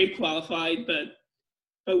was very qualified, but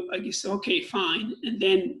I guess, okay, fine. And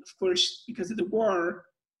then, of course, because of the war,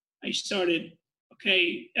 I started,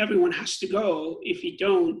 okay, everyone has to go. If you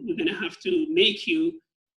don't, we're gonna have to make you.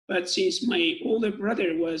 But since my older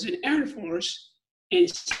brother was in Air Force in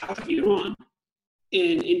South of Iran,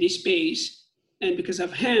 in this base, and because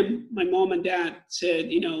of him, my mom and dad said,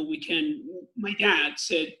 my dad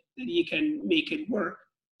said that you can make it work,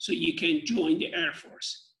 so you can join the Air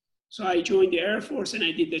Force. So I joined the Air Force, and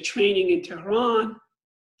I did the training in Tehran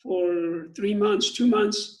for 3 months, 2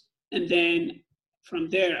 months. And then from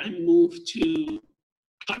there, I moved to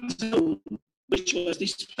Hot Zone,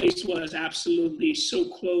 this place was absolutely so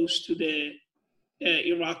close to the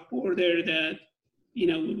Iraq border that,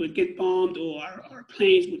 we would get bombed, or our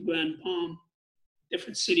planes would go and bomb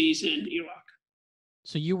different cities in Iraq.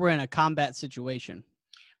 So you were in a combat situation.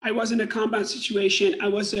 I was in a combat situation. I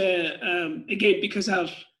was, again, because of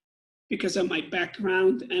my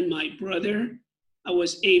background and my brother, I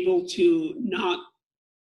was able to not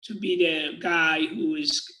to be the guy who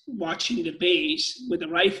is watching the base with a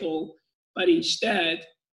rifle, but instead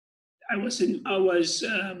I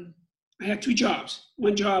had 2 jobs.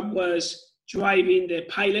 One job was driving the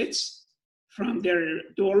pilots from their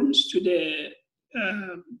dorms to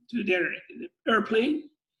their airplane,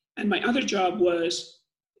 and my other job was,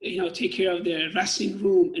 take care of the wrestling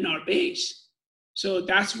room in our base. So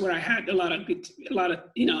that's where I had a lot of,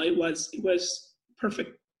 it was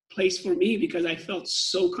perfect place for me because I felt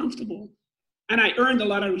so comfortable. And I earned a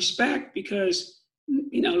lot of respect because,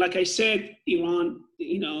 like I said, Iran,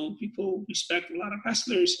 people respect a lot of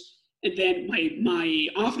wrestlers. And then my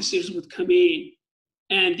officers would come in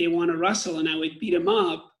and they want to wrestle, and I would beat them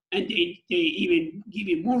up, and they even give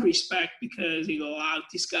you more respect because they go, wow,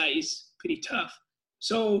 this guy is pretty tough.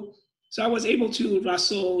 So I was able to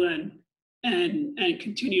wrestle and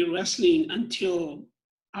continue wrestling until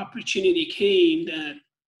opportunity came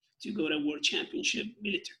to go to World Championship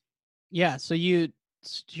military. Yeah, so to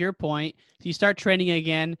your point, you start training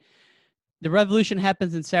again. The revolution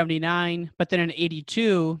happens in 79, but then in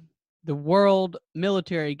 82, the World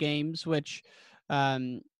Military Games, which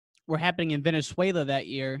were happening in Venezuela that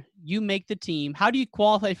year, you make the team. How do you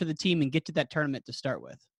qualify for the team and get to that tournament to start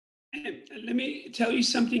with? And let me tell you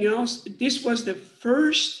something else. This was the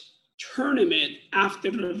first tournament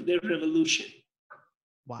after the revolution.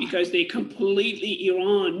 Wow. Because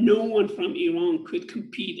Iran, no one from Iran could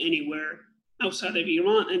compete anywhere outside of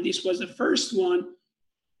Iran. And this was the first one.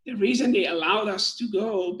 The reason they allowed us to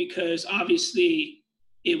go, because obviously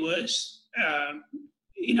it was,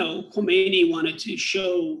 Khomeini wanted to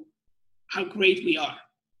show how great we are.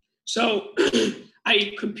 So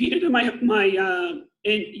I competed in and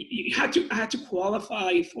I had to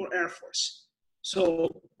qualify for Air Force.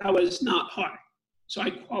 So that was not hard. So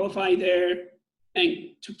I qualified there and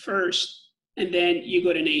took first, and then you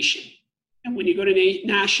go to nation. And when you go to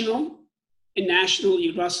national, in national,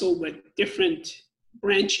 you wrestle with different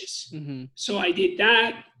branches. Mm-hmm. So I did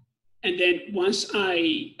that. And then once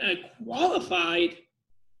I qualified,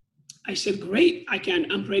 I said, great,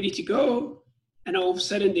 I'm ready to go. And all of a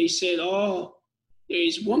sudden they said, oh, there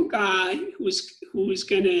is one guy who was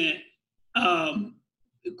gonna,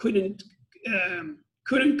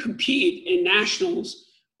 couldn't compete in nationals,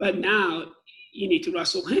 but now you need to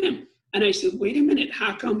wrestle him. And I said, wait a minute,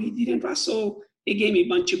 how come he didn't wrestle? They gave me a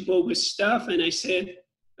bunch of bogus stuff. And I said,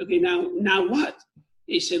 okay, now what?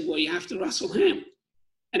 They said, well, you have to wrestle him.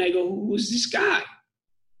 And I go, who's this guy?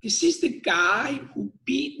 This is the guy who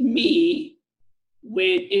beat me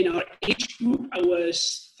when in our age group, I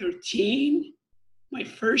was 13, my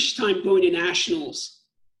first time going to nationals.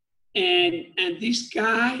 And this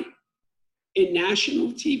guy in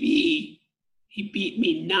national TV, he beat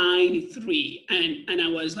me 9-3. And I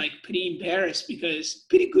was like pretty embarrassed because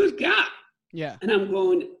pretty good guy. Yeah. And I'm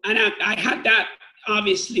going, and I had that,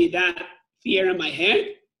 obviously that fear in my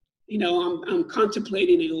head. I'm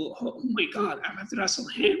contemplating it. Oh my God, I have to wrestle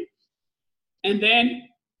him. And then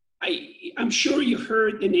I'm sure you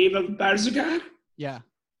heard the name of Barzagar. Yeah.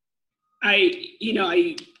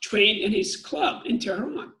 I trained in his club in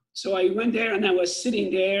Tehran. So I went there and I was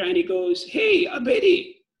sitting there and he goes, hey,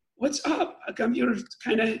 Abedi, what's up? How come you're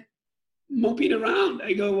kind of moping around?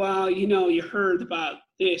 I go, well, you heard about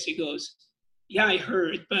this. He goes, yeah, I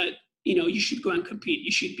heard, but you should go and compete.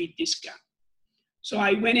 You should beat this guy. So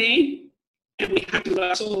I went in and we had to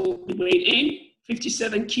wrestle. We weighed in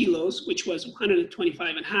 57 kilos, which was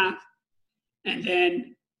 125 and a half. And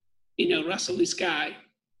then, wrestle this guy.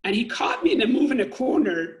 And he caught me in a move in the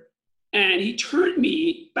corner and he turned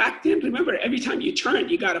me back then. Remember, every time you turn,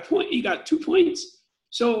 you got a point, you got 2 points.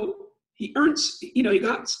 So he earns, he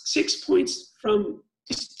got 6 points from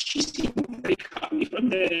this cheesy move that he caught me from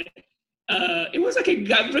the, it was like a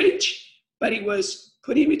gut wrench, but he was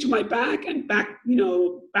putting me to my back and back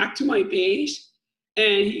to my base.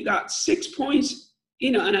 And he got 6 points,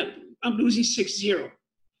 and I'm losing 6-0.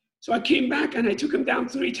 So I came back and I took him down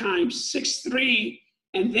 3 times, 6-3.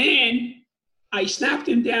 And then I snapped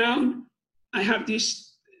him down. I have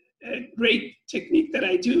this great technique that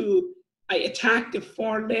I do. I attacked the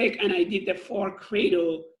far leg and I did the far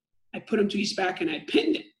cradle. I put him to his back and I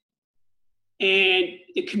pinned him. And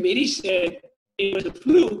the committee said it was a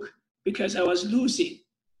fluke because I was losing.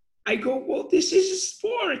 I go, well, this is a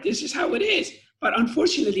sport. This is how it is. But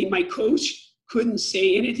unfortunately, my coach couldn't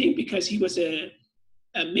say anything because he was a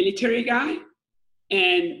military guy.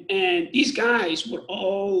 And these guys were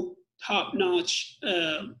all top-notch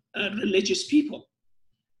religious people.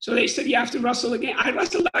 So they said, you have to wrestle again. I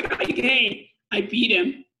wrestled that guy again. I beat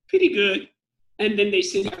him pretty good. And then they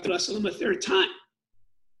said, you have to wrestle him a 3rd time.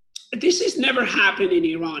 This has never happened in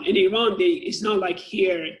Iran. In Iran, it's not like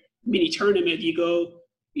here, mini tournament, you go,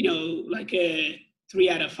 like a 3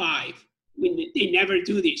 out of 5. They never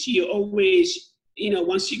do this. You always,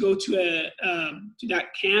 once you go to that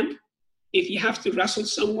camp, if you have to wrestle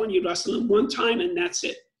someone, you wrestle them 1 time and that's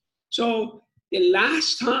it. So the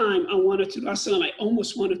last time I wanted to wrestle him, I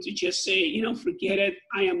almost wanted to just say, forget it.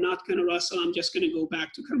 I am not going to wrestle. I'm just going to go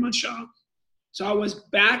back to Kermanshah. So I was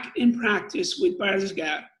back in practice with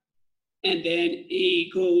Barzagar. And then he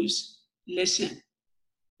goes, listen,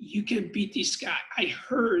 you can beat this guy. I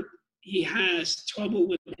heard he has trouble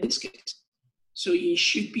with meniscus. So you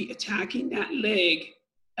should be attacking that leg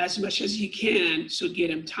as much as you can, so get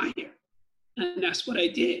him tired. And that's what I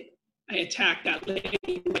did. I attacked that leg.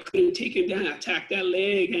 I couldn't take him down. I attacked that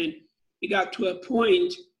leg, and it got to a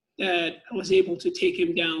point that I was able to take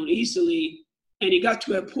him down easily. And it got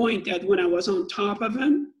to a point that when I was on top of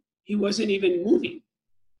him, he wasn't even moving.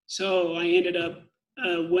 So I ended up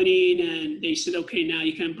winning, and they said, okay, now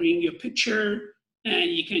you can bring your picture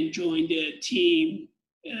and you can join the team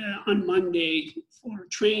on Monday for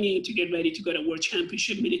training to get ready to go to World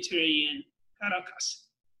Championship Military in Caracas,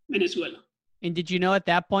 Venezuela. And did you know at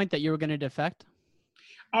that point that you were going to defect?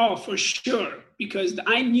 Oh, for sure. Because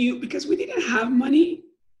I knew, because we didn't have money.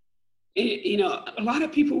 A lot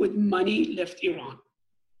of people with money left Iran.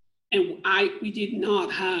 and we did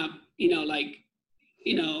not have,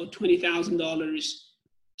 $20,000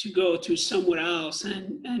 to go to somewhere else,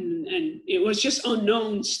 and it was just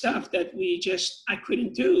unknown stuff that I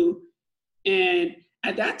couldn't do. And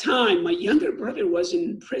at that time, my younger brother was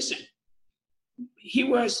in prison. He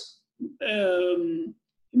must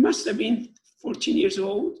have been 14 years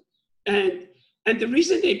old, and the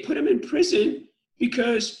reason they put him in prison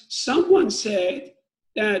because someone said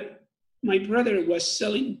that my brother was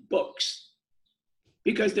selling books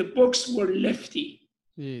because the books were lefty.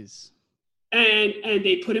 Jeez. And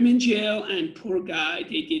they put him in jail, and poor guy,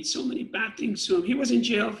 they did so many bad things to him. He was in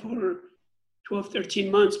jail for 12,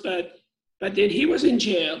 13 months, but then he was in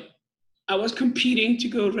jail. I was competing to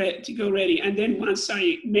go ready. And then once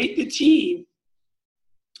I made the team,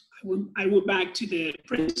 I went back to the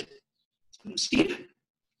prison to see him.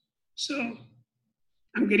 So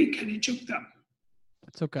I'm getting kind of choked up.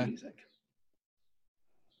 It's okay.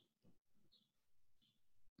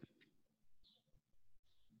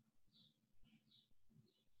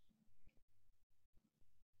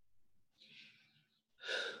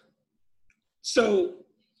 So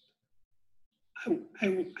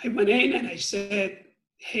I went in and I said,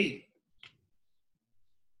 hey,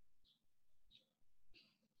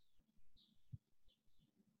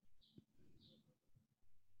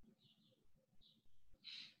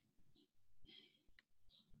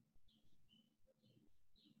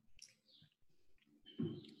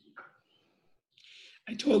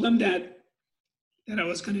 I told them that I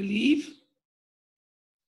was going to leave.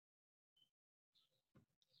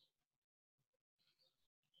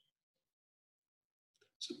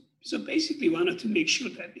 So basically wanted to make sure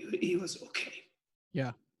that he was okay.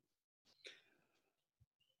 Yeah.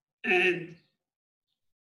 And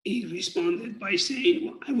he responded by saying,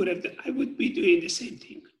 well, I would be doing the same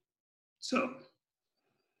thing. So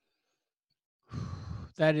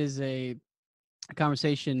that is a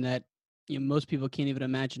conversation that most people can't even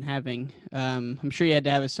imagine having. I'm sure you had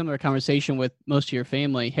to have a similar conversation with most of your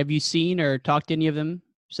family. Have you seen or talked to any of them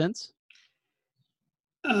since?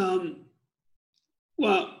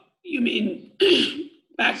 Well, you mean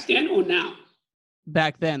back then or now?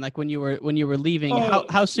 Back then, like when you were leaving.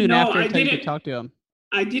 How soon after you could talk to him?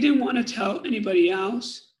 I didn't want to tell anybody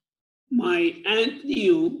else. My aunt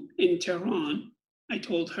knew in Tehran. I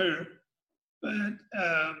told her, but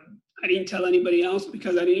I didn't tell anybody else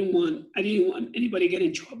because I didn't want anybody to get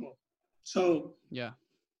in trouble. So yeah.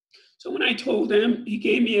 So when I told him, he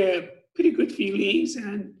gave me a pretty good feelings,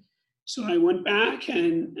 and so I went back,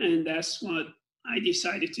 and that's what I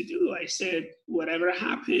decided to do. I said, whatever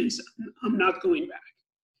happens, I'm not going back.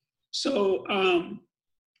 So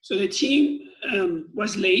so the team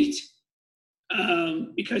was late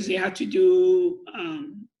because they had to do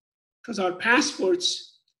because our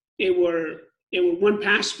passports, they were one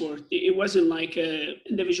passport. It wasn't like an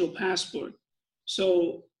individual passport.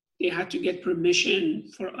 So they had to get permission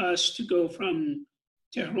for us to go from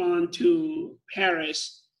Tehran to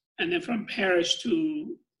Paris, and then from Paris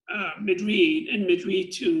to Madrid, and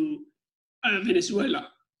Madrid to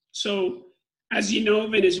Venezuela. So as you know,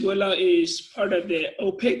 Venezuela is part of the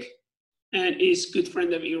OPEC and is a good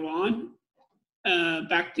friend of Iran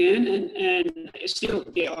back then, and still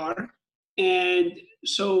they are. And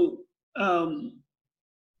so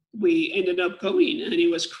we ended up going, and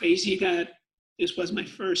it was crazy that this was my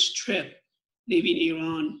first trip leaving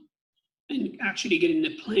Iran and actually getting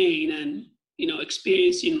the plane and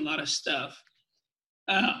experiencing a lot of stuff.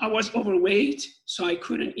 I was overweight, so I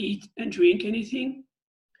couldn't eat and drink anything.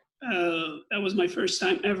 That was my first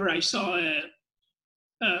time ever I saw a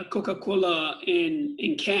Coca-Cola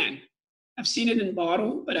in can. I've seen it in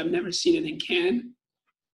bottle, but I've never seen it in can.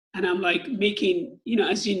 And I'm like making,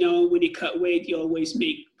 as you know, when you cut weight, you always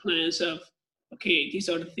make plans of, okay, these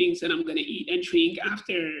are the things that I'm going to eat and drink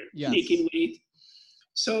after making weight.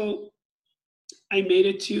 So we made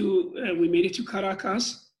it to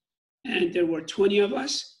Caracas, and there were 20 of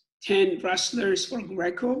us, 10 wrestlers for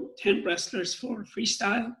Greco, 10 wrestlers for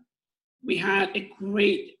freestyle. We had a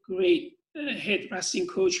great head wrestling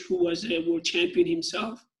coach who was a world champion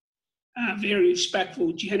himself, very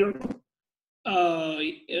respectful general.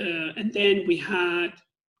 And then we had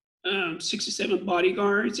 67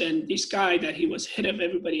 bodyguards, and this guy that he was head of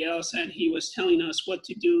everybody else, and he was telling us what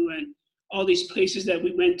to do, and all these places that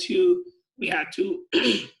we went to, we had to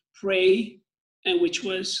pray, and which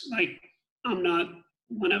was like, I'm not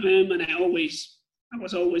one of them, and I was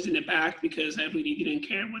always in the back because I really didn't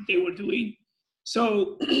care what they were doing.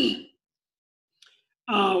 So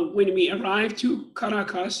when we arrived to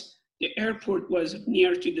Caracas, the airport was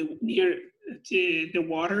near to the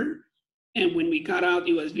water, and when we got out,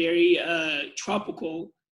 it was very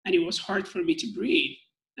tropical. and it was hard for me to breathe.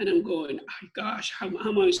 And I'm going, oh gosh, how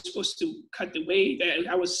am I supposed to cut the weight?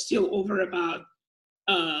 I was still over about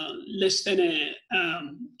less than a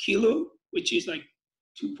kilo, which is like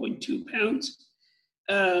 2.2 pounds.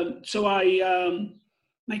 So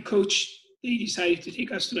my coach, they decided to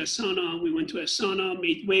take us to a sauna. We went to a sauna,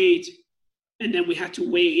 made weight, and then we had to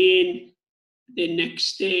weigh in the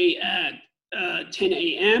next day at 10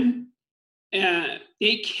 a.m.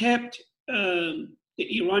 They kept the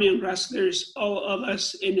Iranian wrestlers, all of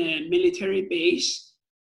us, in a military base.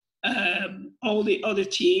 All the other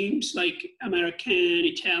teams, like American,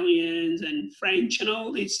 Italians, and French, and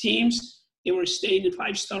all these teams, they were staying in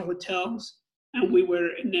 5-star hotels, and we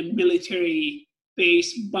were in a military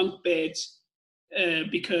base bunk beds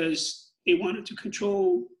because they wanted to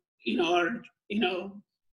control, our,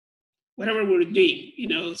 whatever we're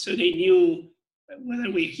doing, so they knew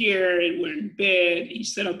whether we're here and we're in bed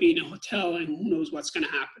instead of being in a hotel, and who knows what's going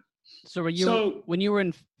to happen. So when you were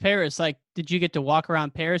in Paris, like, did you get to walk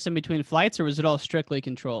around Paris in between flights, or was it all strictly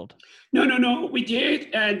controlled? No, we did.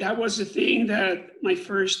 And that was the thing, that my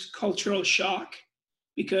first cultural shock,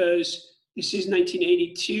 because this is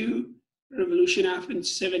 1982, revolution happened in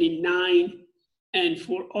 79. And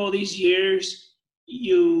for all these years,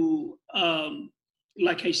 you,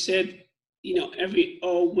 like I said,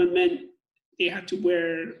 all women, they had to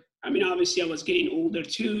wear, obviously I was getting older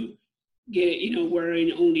too,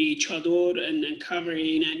 wearing only chador and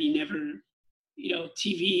covering, and you never,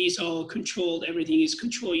 TV is all controlled, everything is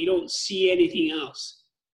controlled, you don't see anything else.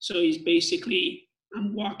 So it's basically,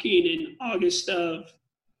 I'm walking in August of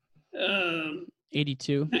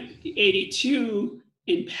 82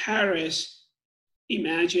 in Paris.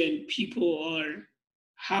 Imagine people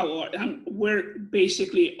we're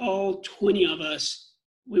basically all 20 of us,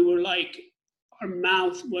 we were like, our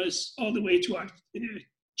mouth was all the way to our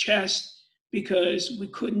chest, because we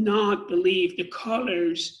could not believe the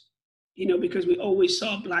colors, because we always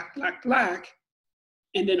saw black.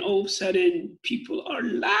 And then all of a sudden, people are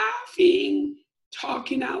laughing,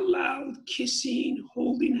 talking out loud, kissing,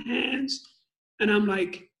 holding hands. And I'm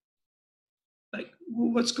like,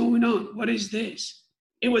 what's going on? What is this?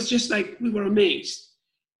 It was just like, we were amazed.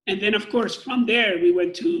 And then, of course, from there, we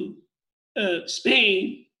went to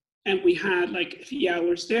Spain, and we had like a few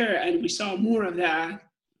hours there, and we saw more of that.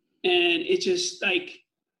 And it just like,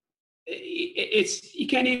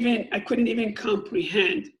 I couldn't even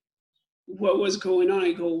comprehend what was going on.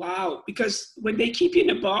 I go, wow. Because when they keep you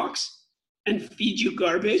in a box and feed you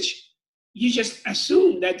garbage, you just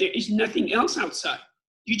assume that there is nothing else outside.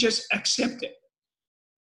 You just accept it.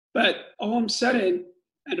 But all of a sudden,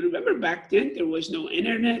 I remember back then, there was no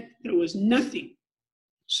internet, there was nothing.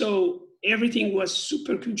 So everything was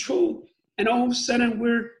super controlled. And all of a sudden,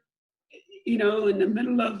 we're, in the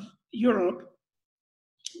middle of Europe,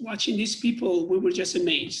 watching these people. We were just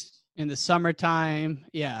amazed. In the summertime,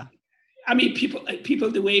 yeah. People,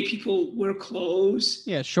 the way people wear clothes.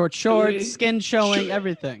 Yeah, shorts, skin showing,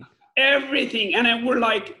 everything. Everything. And we're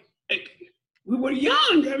like, we were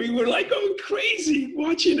young. We're like going crazy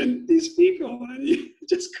watching these people. And you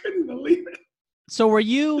just couldn't believe it. So were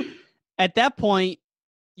you, at that point,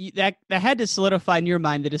 that had to solidify in your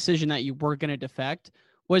mind the decision that you were going to defect?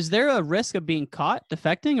 Was there a risk of being caught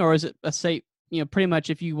defecting, or is it pretty much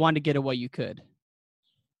if you wanted to get away, you could?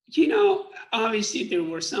 Obviously there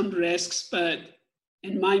were some risks, but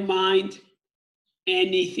in my mind,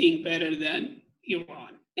 anything better than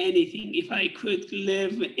Iran. Anything. If I could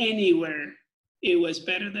live anywhere, it was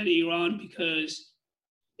better than Iran, because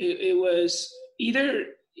it was either,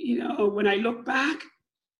 when I look back,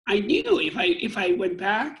 I knew if I went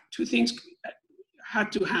back, two things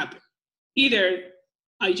had to happen. Either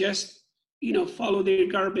I just, follow their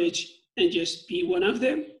garbage and just be one of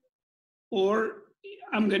them, or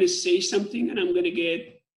I'm going to say something and I'm going to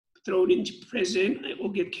get thrown into prison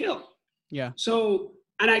or get killed. Yeah. So,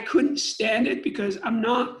 and I couldn't stand it, because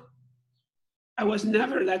I was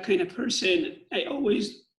never that kind of person. I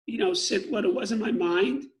always, said what it was in my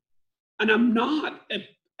mind. And I'm not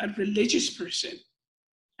a religious person.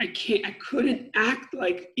 I couldn't act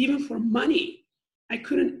like, even for money, I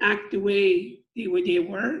couldn't act the way they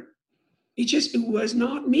were. It was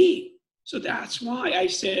not me. So that's why I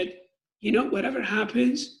said, whatever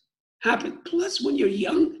happens, happen. Plus, when you're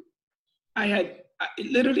young, I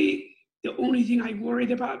literally, the only thing I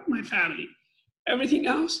worried about, my family. Everything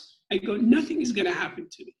else, I go, nothing is going to happen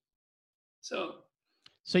to me. So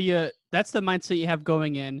that's the mindset you have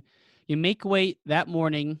going in. You make weight that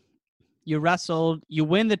morning, you wrestled, you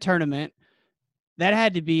win the tournament. That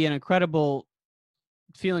had to be an incredible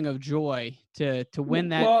feeling of joy to win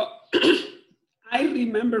that. Well, I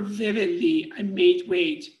remember vividly, I made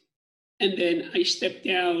weight. And then I stepped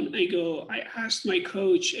down. I asked my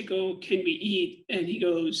coach, I go, can we eat? And he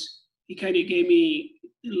kind of gave me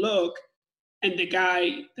the look. And the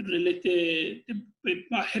guy, the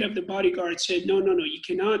head of the bodyguard said, no, you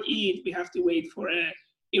cannot eat. We have to wait for an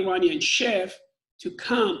Iranian chef to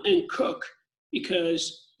come and cook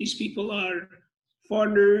because these people are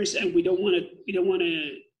foreigners and we don't want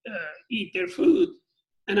to eat their food.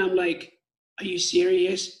 And I'm like, are you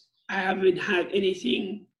serious? I haven't had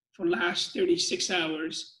anything for the last 36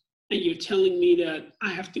 hours. And you're telling me that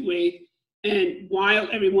I have to wait. And while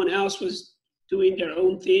everyone else was doing their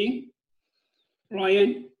own thing,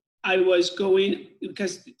 Ryan, I was going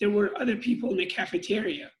because there were other people in the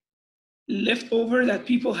cafeteria. Leftover that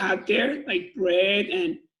people had there, like bread,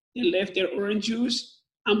 and they left their orange juice.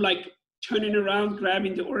 I'm like turning around,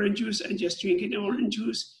 grabbing the orange juice and just drinking the orange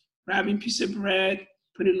juice, grabbing a piece of bread,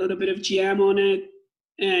 putting a little bit of jam on it,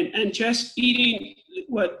 and just eating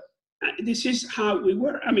this is how we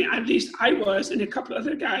were. I mean, at least I was, and a couple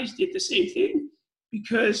other guys did the same thing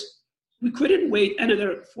because we couldn't wait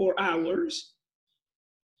another 4 hours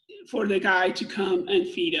for the guy to come and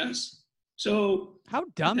feed us. So how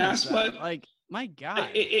dumb is that? What, like, my God.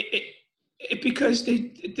 Because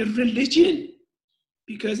the religion,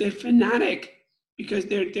 because they're fanatic, because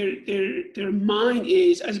their mind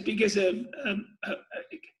is as big as a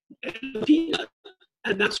peanut,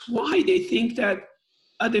 and that's why they think that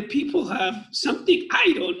other people have something.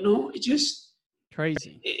 I don't know. It just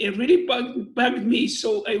crazy. It really bugged me.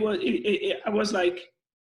 So I was like,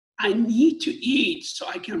 I need to eat so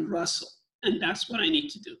I can wrestle, and that's what I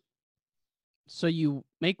need to do. So you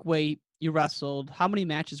make weight, you wrestled. How many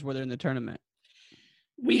matches were there in the tournament?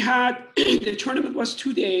 We had, the tournament was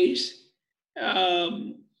 2 days.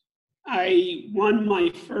 I won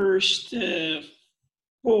my first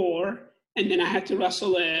 4, and then I had to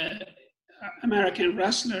wrestle a American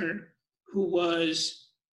wrestler who was,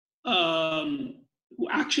 he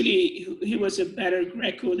was a better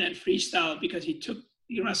Greco than freestyle because he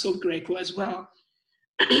wrestled Greco as well.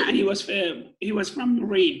 And he was from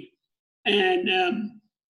Marine. And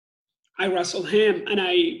I wrestled him, and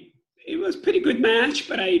it was a pretty good match,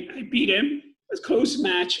 but I beat him. It was a close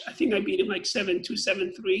match. I think I beat him like 7-2,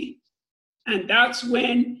 7-3. And that's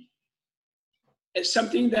when it's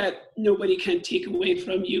something that nobody can take away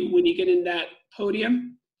from you when you get in that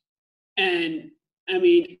podium. And I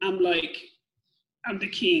mean, I'm the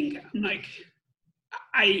king. I'm like,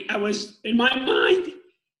 I was in my mind,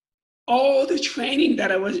 all the training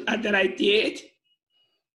that I did,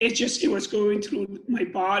 it was going through my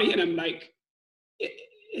body, and I'm like,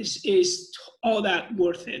 is all that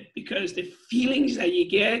worth it? Because the feelings that you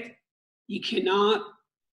get, you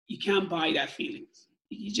can't buy that feelings.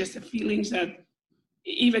 It's just the feelings that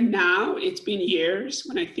even now, it's been years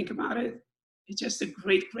when I think about it, it's just a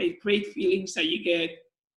great, great, great feelings that you get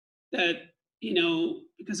that,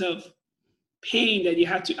 because of pain that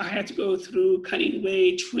I had to go through, cutting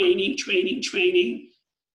weight, training.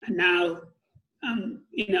 And now,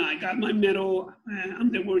 I got my medal. I'm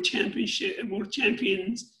the world champions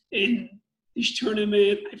in this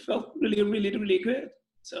tournament. I felt really, really, really good.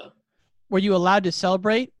 So. Were you allowed to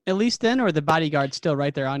celebrate at least then, or the bodyguard still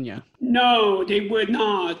right there on you? No, they would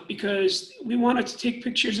not, because we wanted to take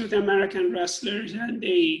pictures with American wrestlers, and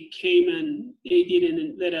they came and they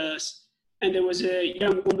didn't let us. And there was a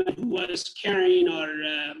young woman who was carrying our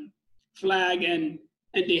flag, and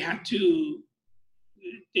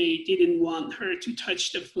they didn't want her to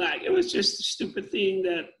touch the flag. It was just a stupid thing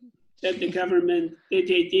that the government, they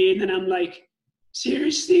did. And I'm like,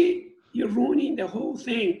 seriously? You're ruining the whole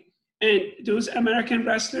thing. And those American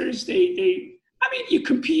wrestlers, you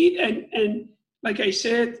compete, and like I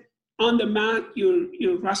said, on the mat,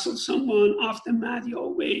 you wrestle someone. Off the mat, you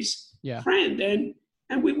always friend. And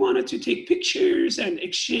we wanted to take pictures and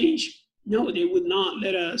exchange. No, they would not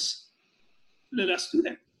let us do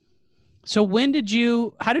that. So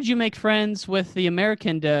how did you make friends with the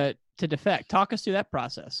American to defect? Talk us through that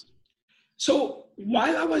process. So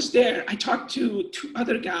while I was there, I talked to 2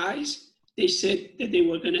 other guys. They said that they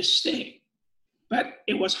were going to stay, but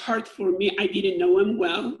it was hard for me. I didn't know him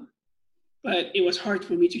well, but it was hard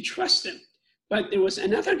for me to trust him. But there was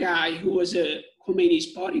another guy who was a Khomeini's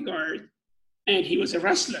bodyguard, and he was a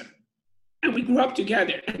wrestler, and we grew up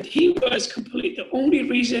together. And he was the only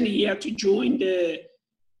reason he had to join the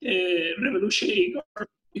Revolutionary Guard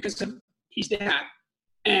because of his dad.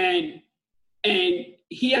 And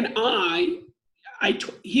he and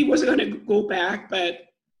he wasn't going to go back, but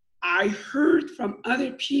I heard from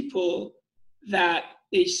other people that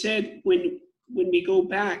they said when we go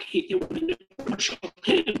back, they were going to marshal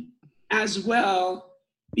him as well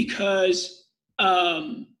because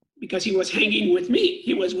he was hanging with me.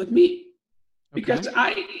 He was with me. Because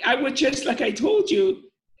I would just, like I told you,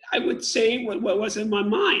 I would say what was in my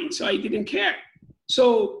mind, so I didn't care.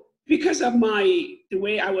 So because of the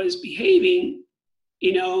way I was behaving,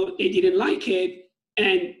 they didn't like it.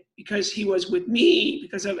 And because he was with me,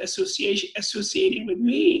 because of associating with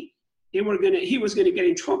me, he was gonna get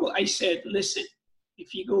in trouble. I said, listen,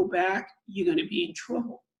 if you go back, you're gonna be in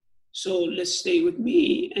trouble. So let's stay with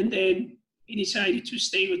me. And then he decided to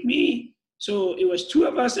stay with me. So it was two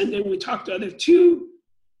of us, and then we talked to other two.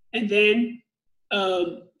 And then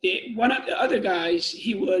one of the other guys,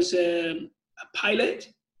 he was a pilot,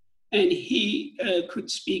 and he could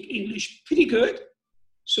speak English pretty good.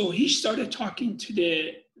 So he started talking to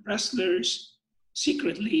the wrestlers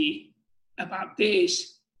secretly about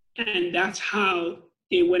this. And that's how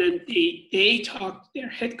they went and they talked to their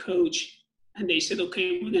head coach, and they said,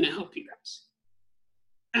 okay, we're going to help you guys.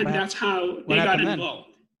 And that's how they got involved.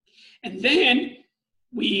 And then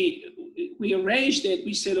we arranged it.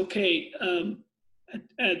 We said, okay,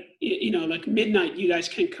 like midnight, you guys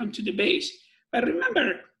can come to the base. But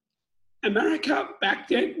remember, America back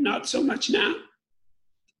then, not so much now.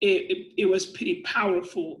 It was pretty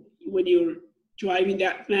powerful when you're driving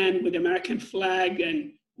that van with American flag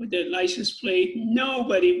and with the license plate.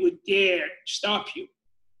 Nobody would dare stop you.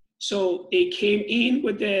 So they came in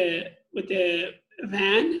with the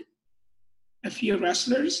van, a few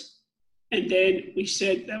wrestlers. And then we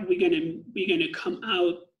said that we're gonna come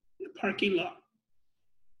out the parking lot.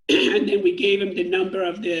 And then we gave them the number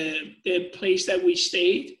of the place that we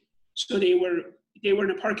stayed. So they were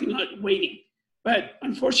in a parking lot waiting. But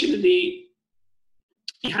unfortunately,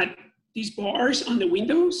 we had these bars on the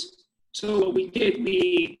windows. So what we did,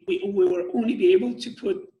 we were only be able to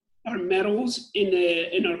put our medals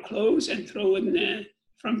in our clothes and throw it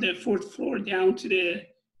from the fourth floor down to the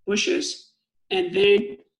bushes. And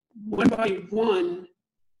then one by one,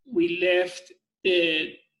 we left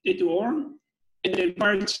the dorm, and then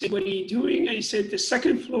Bart said, what are you doing? I said, the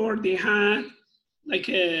second floor, they had like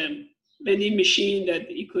a vending machine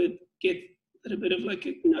that you could get a little bit of like,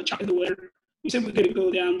 chocolate water. We said, we're gonna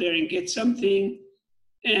go down there and get something.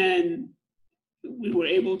 And we were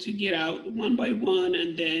able to get out one by one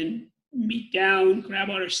and then meet down, grab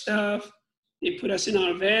our stuff. They put us in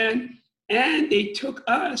our van, and they took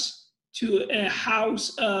us to a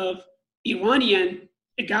house of Iranian,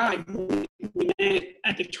 a guy who we met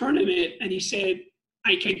at the tournament, and he said,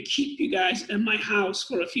 I can keep you guys in my house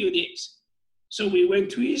for a few days. So we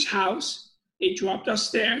went to his house. They dropped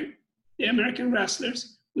us there, the American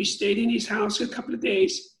wrestlers. We stayed in his house a couple of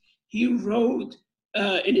days. He wrote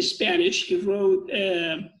in Spanish, he wrote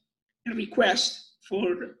a request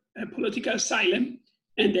for a political asylum,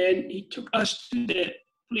 and then he took us to the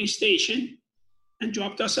police station and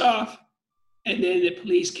dropped us off. And then the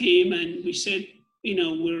police came, and we said,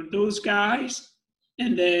 we're those guys.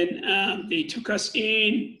 And then they took us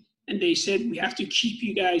in, and they said, we have to keep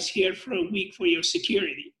you guys here for a week for your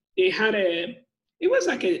security. They had it was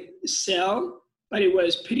like a cell, but it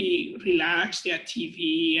was pretty relaxed. They had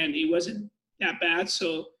TV, and it wasn't that bad.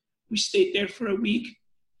 So we stayed there for a week,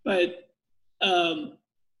 but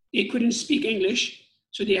they couldn't speak English.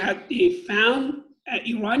 So they found an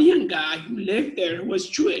Iranian guy who lived there who was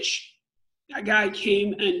Jewish. That guy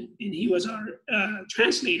came and he was our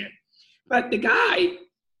translator. But the guy,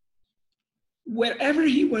 wherever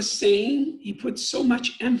he was saying, he put so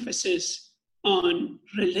much emphasis on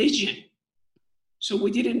religion. So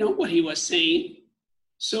we didn't know what he was saying.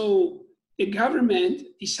 So the government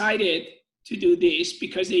decided to do this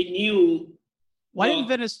because they knew.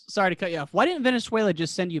 Sorry to cut you off. Why didn't Venezuela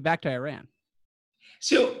just send you back to Iran?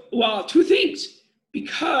 So, two things.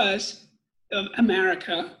 Because of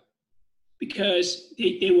America, because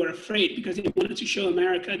they were afraid, because they wanted to show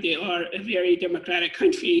America they are a very democratic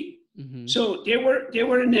country. Mm-hmm. So they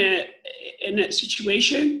were in a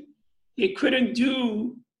situation they couldn't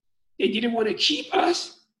do. They didn't want to keep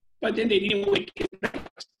us, but then they didn't want to get back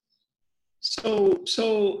us.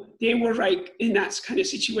 So they were like in that kind of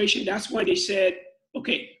situation. That's why they said,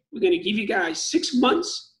 okay, we're going to give you guys 6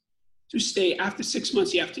 months to stay. After 6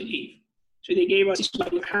 months, you have to leave. So they gave us 6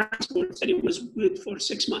 months of passport, said it was good for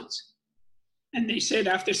 6 months. And they said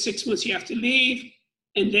after 6 months, you have to leave.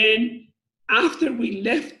 And then after we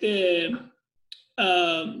left the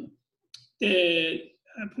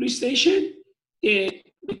police station,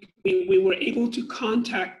 we were able to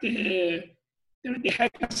contact the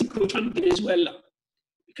head coach from Venezuela,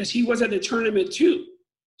 because he was at the tournament too.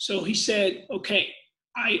 So he said, okay,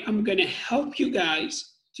 I am going to help you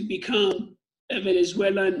guys to become a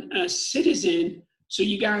Venezuelan citizen so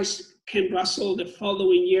you guys can wrestle the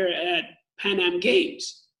following year at Pan Am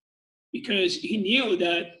Games, because he knew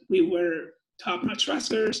that we were top-notch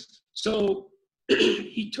wrestlers. So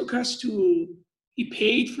he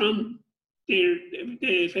paid from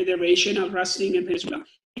the Federation of Wrestling in Venezuela.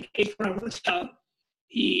 He paid for a hotel.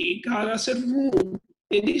 He got us a room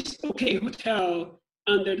in this hotel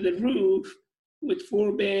under the roof with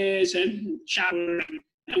 4 beds and shower,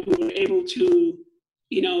 and we were able to,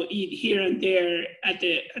 eat here and there at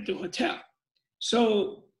the hotel.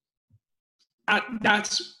 So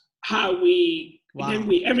that's how we. Wow. Then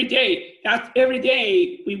every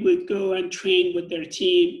day we would go and train with their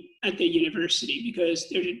team at the university, because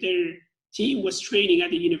their team was training at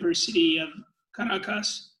the University of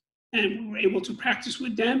Caracas, and we were able to practice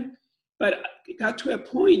with them. But it got to a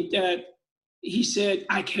point that he said,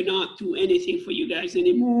 I cannot do anything for you guys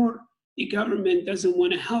anymore. The government doesn't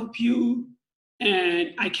want to help you,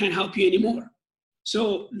 and I can't help you anymore.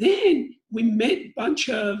 So then we met a bunch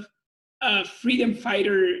of freedom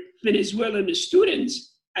fighter Venezuelan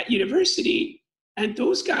students at university, and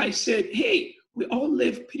those guys said, hey, we all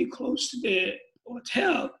live pretty close to the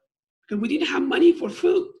hotel because we didn't have money for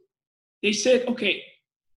food. They said, okay,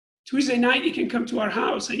 Tuesday night you can come to our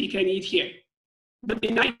house and you can eat here.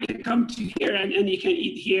 Monday night you can come to here and you can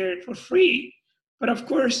eat here for free. But of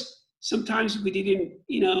course, sometimes we didn't,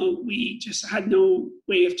 we just had no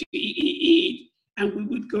way of to eat, and we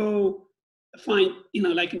would go find,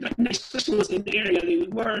 like nice restaurants in the area they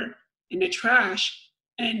were in the trash,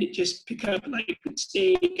 and just pick up like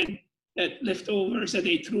steak and that leftovers that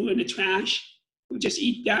they threw in the trash. We just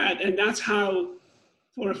eat that, and that's how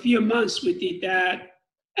for a few months we did that.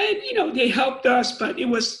 And they helped us, but it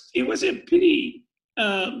was a pretty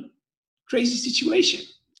crazy situation.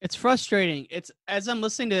 It's frustrating. As I'm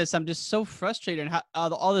listening to this, I'm just so frustrated how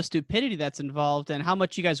all the stupidity that's involved and how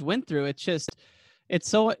much you guys went through. It's just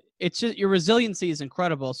your resiliency is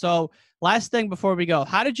incredible. So last thing before we go,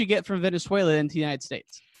 how did you get from Venezuela into the United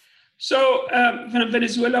States? So from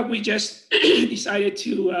Venezuela, we just decided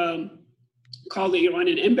to call the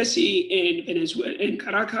Iranian embassy in Venezuela, in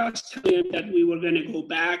Caracas, tell them that we were going to go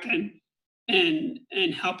back and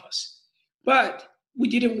help us. But we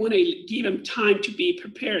didn't want to give them time to be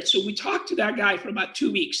prepared. So we talked to that guy for about 2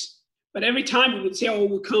 weeks. But every time we would say, oh,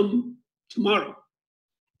 we'll come tomorrow.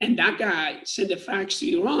 And that guy sent a fax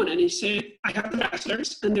to Iran, and he said, I have the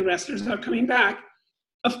wrestlers, and the wrestlers are coming back.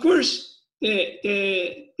 Of course,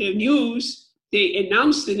 the news, they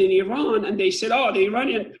announced it in Iran, and they said, oh, the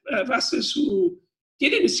Iranian wrestlers who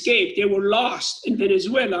didn't escape, they were lost in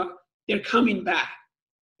Venezuela, they're coming back.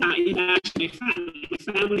 Now, imagine my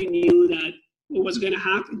family knew that what was going to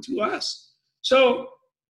happen to us. So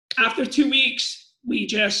after 2 weeks, we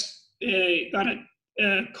just got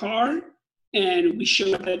a car, and we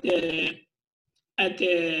showed up at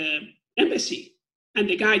the embassy, and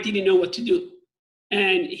the guy didn't know what to do.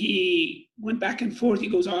 And he went back and forth. He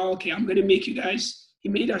goes, oh, okay, I'm going to make you guys. He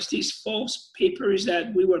made us these false papers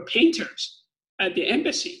that we were painters at the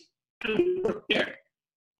embassy, and we worked there.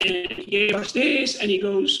 And he gave us this, and he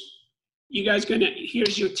goes, you guys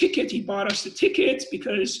here's your ticket. He bought us the tickets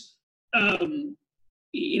because,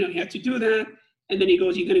 he had to do that. And then he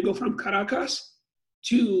goes, you're going to go from Caracas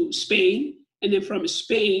to Spain. And then from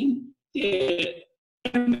Spain, the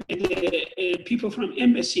people from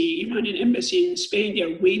Iranian embassy in Spain,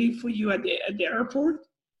 they're waiting for you at the airport,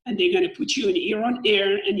 and they're going to put you in Iran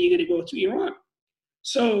Air, and you're going to go to Iran.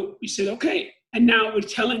 So we said, okay. And now we're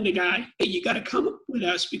telling the guy, hey, you got to come with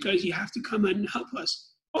us because you have to come and help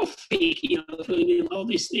us. Oh, fake, filling in all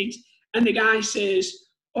these things. And the guy says,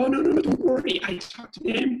 oh, no, don't worry. I talked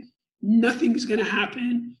to them. Nothing's going to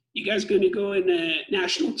happen. You guys going to go in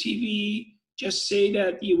national TV. Just say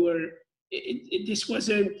that you were, this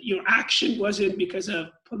wasn't, your action wasn't because of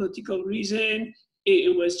political reason.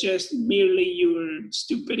 It was just merely you were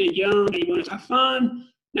stupid and young and you wanted to have fun.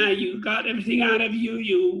 Now you got everything out of you.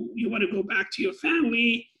 You want to go back to your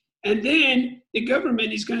family. And then the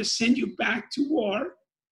government is going to send you back to war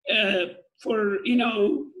for,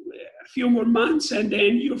 a few more months, and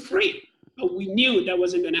then you're free. But we knew that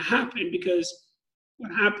wasn't going to happen, because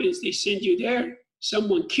what happens, they send you there,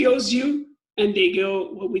 someone kills you, and they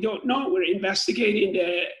go, well, we don't know. We're investigating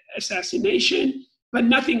the assassination, but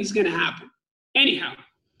nothing is going to happen. Anyhow,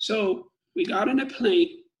 so we got on a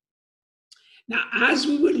plane. Now, as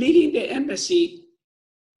we were leaving the embassy,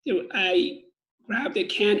 I grabbed a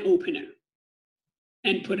can opener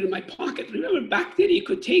and put it in my pocket. Remember, back then you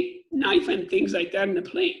could take knife and things like that in the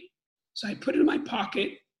plane. So I put it in my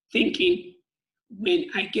pocket, thinking, when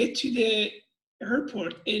I get to the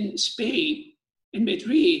airport in Spain, in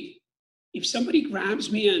Madrid, if somebody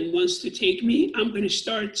grabs me and wants to take me, I'm going to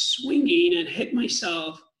start swinging and hit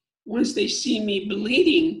myself. Once they see me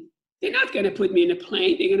bleeding, they're not going to put me in a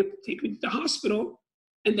plane. They're going to take me to the hospital,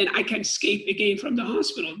 and then I can escape again from the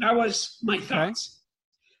hospital. That was my thoughts.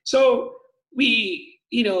 So we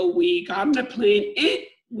got on a plane, and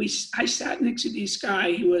I sat next to this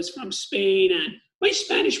guy who was from Spain, and my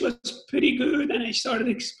Spanish was pretty good. And I started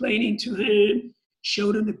explaining to him,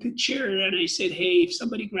 showed him the picture, and I said, hey, if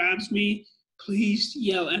somebody grabs me, please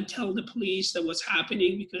yell and tell the police that what's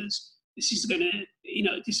happening, because this is gonna,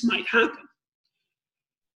 this might happen.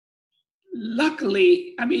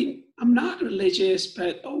 Luckily, I mean, I'm not religious,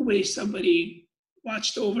 but always somebody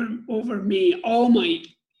watched over me all my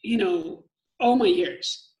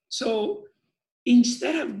years. So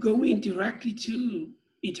instead of going directly to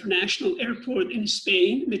international airport in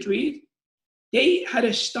Spain, Madrid, they had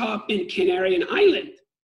a stop in Canarian Island.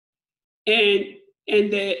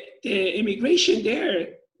 And the immigration there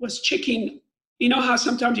was checking, you know how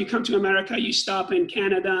sometimes you come to America, you stop in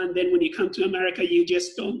Canada, and then when you come to America, you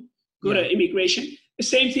just don't go to immigration. The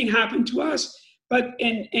same thing happened to us. But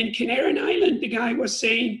in Canarian Island, the guy was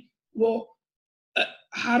saying, well,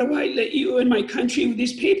 how do I let you in my country with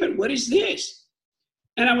this paper? What is this?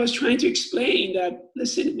 And I was trying to explain that,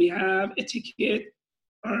 listen, we have a ticket.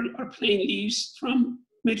 Our plane leaves from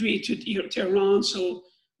Madrid to Tehran, so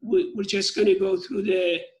we're just going to go through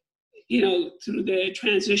the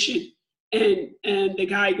transition. And the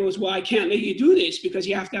guy goes, well, I can't let you do this because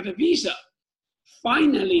you have to have a visa.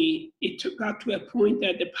 Finally, it got to a point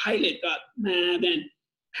that the pilot got mad and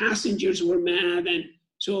passengers were mad. And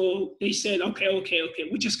so they said, okay,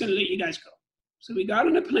 we're just going to let you guys go. So we got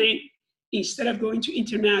on a plane. Instead of going to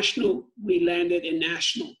international, we landed in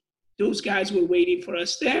national. Those guys were waiting for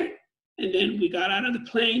us there. And then we got out of the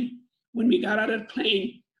plane. When we got out of the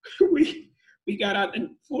plane, we got out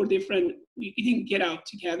in we didn't get out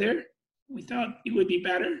together. We thought it would be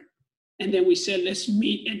better. And then we said, let's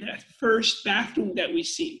meet in the first bathroom that we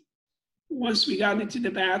see. Once we got into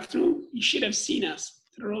the bathroom, you should have seen us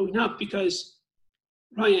throwing up, because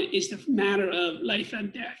Ryan, is the matter of life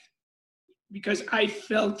and death. Because I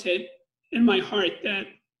felt it in my heart that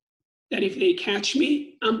if they catch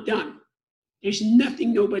me, I'm done. There's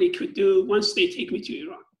nothing nobody could do once they take me to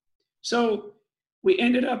Iran. So we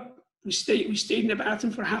stayed in the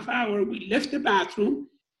bathroom for a half hour. We left the bathroom.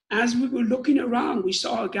 As we were looking around, we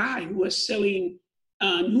saw a guy who was selling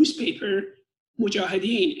a newspaper,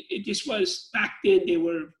 Mujahideen. This was back then, they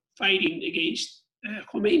were fighting against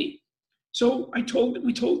Khomeini. So we told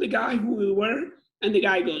the guy who we were, and the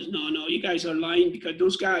guy goes, no, you guys are lying, because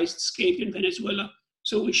those guys escaped in Venezuela.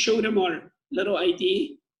 So we showed him our little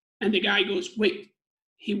ID, and the guy goes, wait.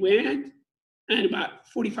 He went, and about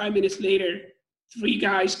 45 minutes later, 3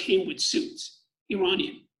 guys came with suits,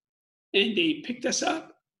 Iranian, and they picked us up.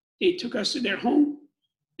 They took us to their home,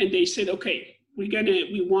 and they said, okay, we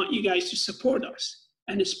want you guys to support us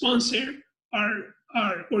and sponsor our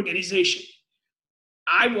organization.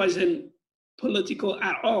 I wasn't political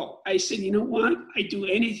at all. I said, you know what? I do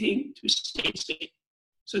anything to stay safe.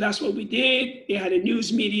 So that's what we did. They had a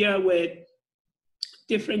news media with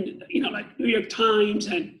different, like New York Times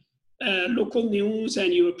and local news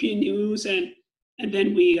and European news. And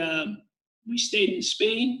then we stayed in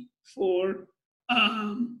Spain for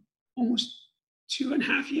almost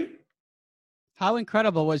 2.5 years. How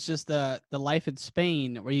incredible was just the life in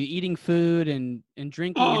Spain? Were you eating food and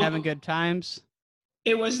drinking and having good times?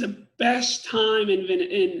 It was the best time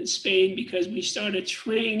in Spain, because we started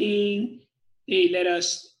training. They let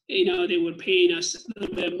us, they were paying us a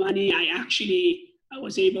little bit of money. I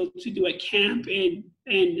was able to do a camp in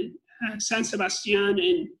San Sebastian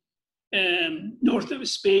in north of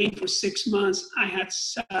Spain for 6 months. I had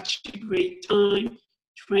such a great time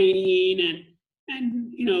training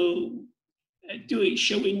and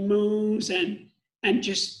showing moves and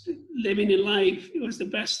just living in life. It was the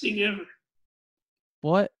best thing ever.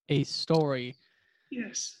 What a story.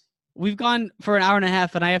 Yes. We've gone for an hour and a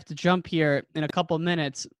half, and I have to jump here in a couple of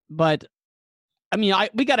minutes. But, I mean,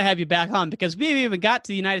 we got to have you back on, because we haven't even got to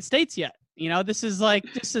the United States yet. This is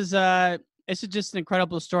just an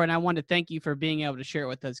incredible story, and I want to thank you for being able to share it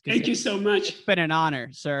with us. Thank you so much. It's been an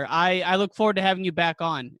honor, sir. I look forward to having you back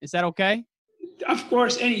on. Is that okay? Of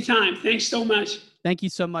course, anytime. Thanks so much. Thank you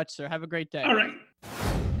so much, sir. Have a great day. All right.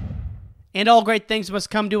 And all great things must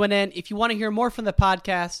come to an end. If you want to hear more from the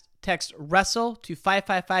podcast, text WRESTLE to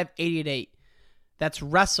 555-888. That's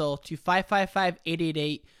WRESTLE to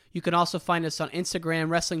 555-888. You can also find us on Instagram,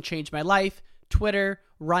 Wrestling Changed My Life, Twitter,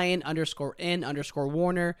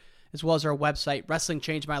 Ryan_N_Warner, as well as our website,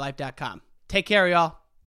 WrestlingChangeMyLife.com. Take care, y'all.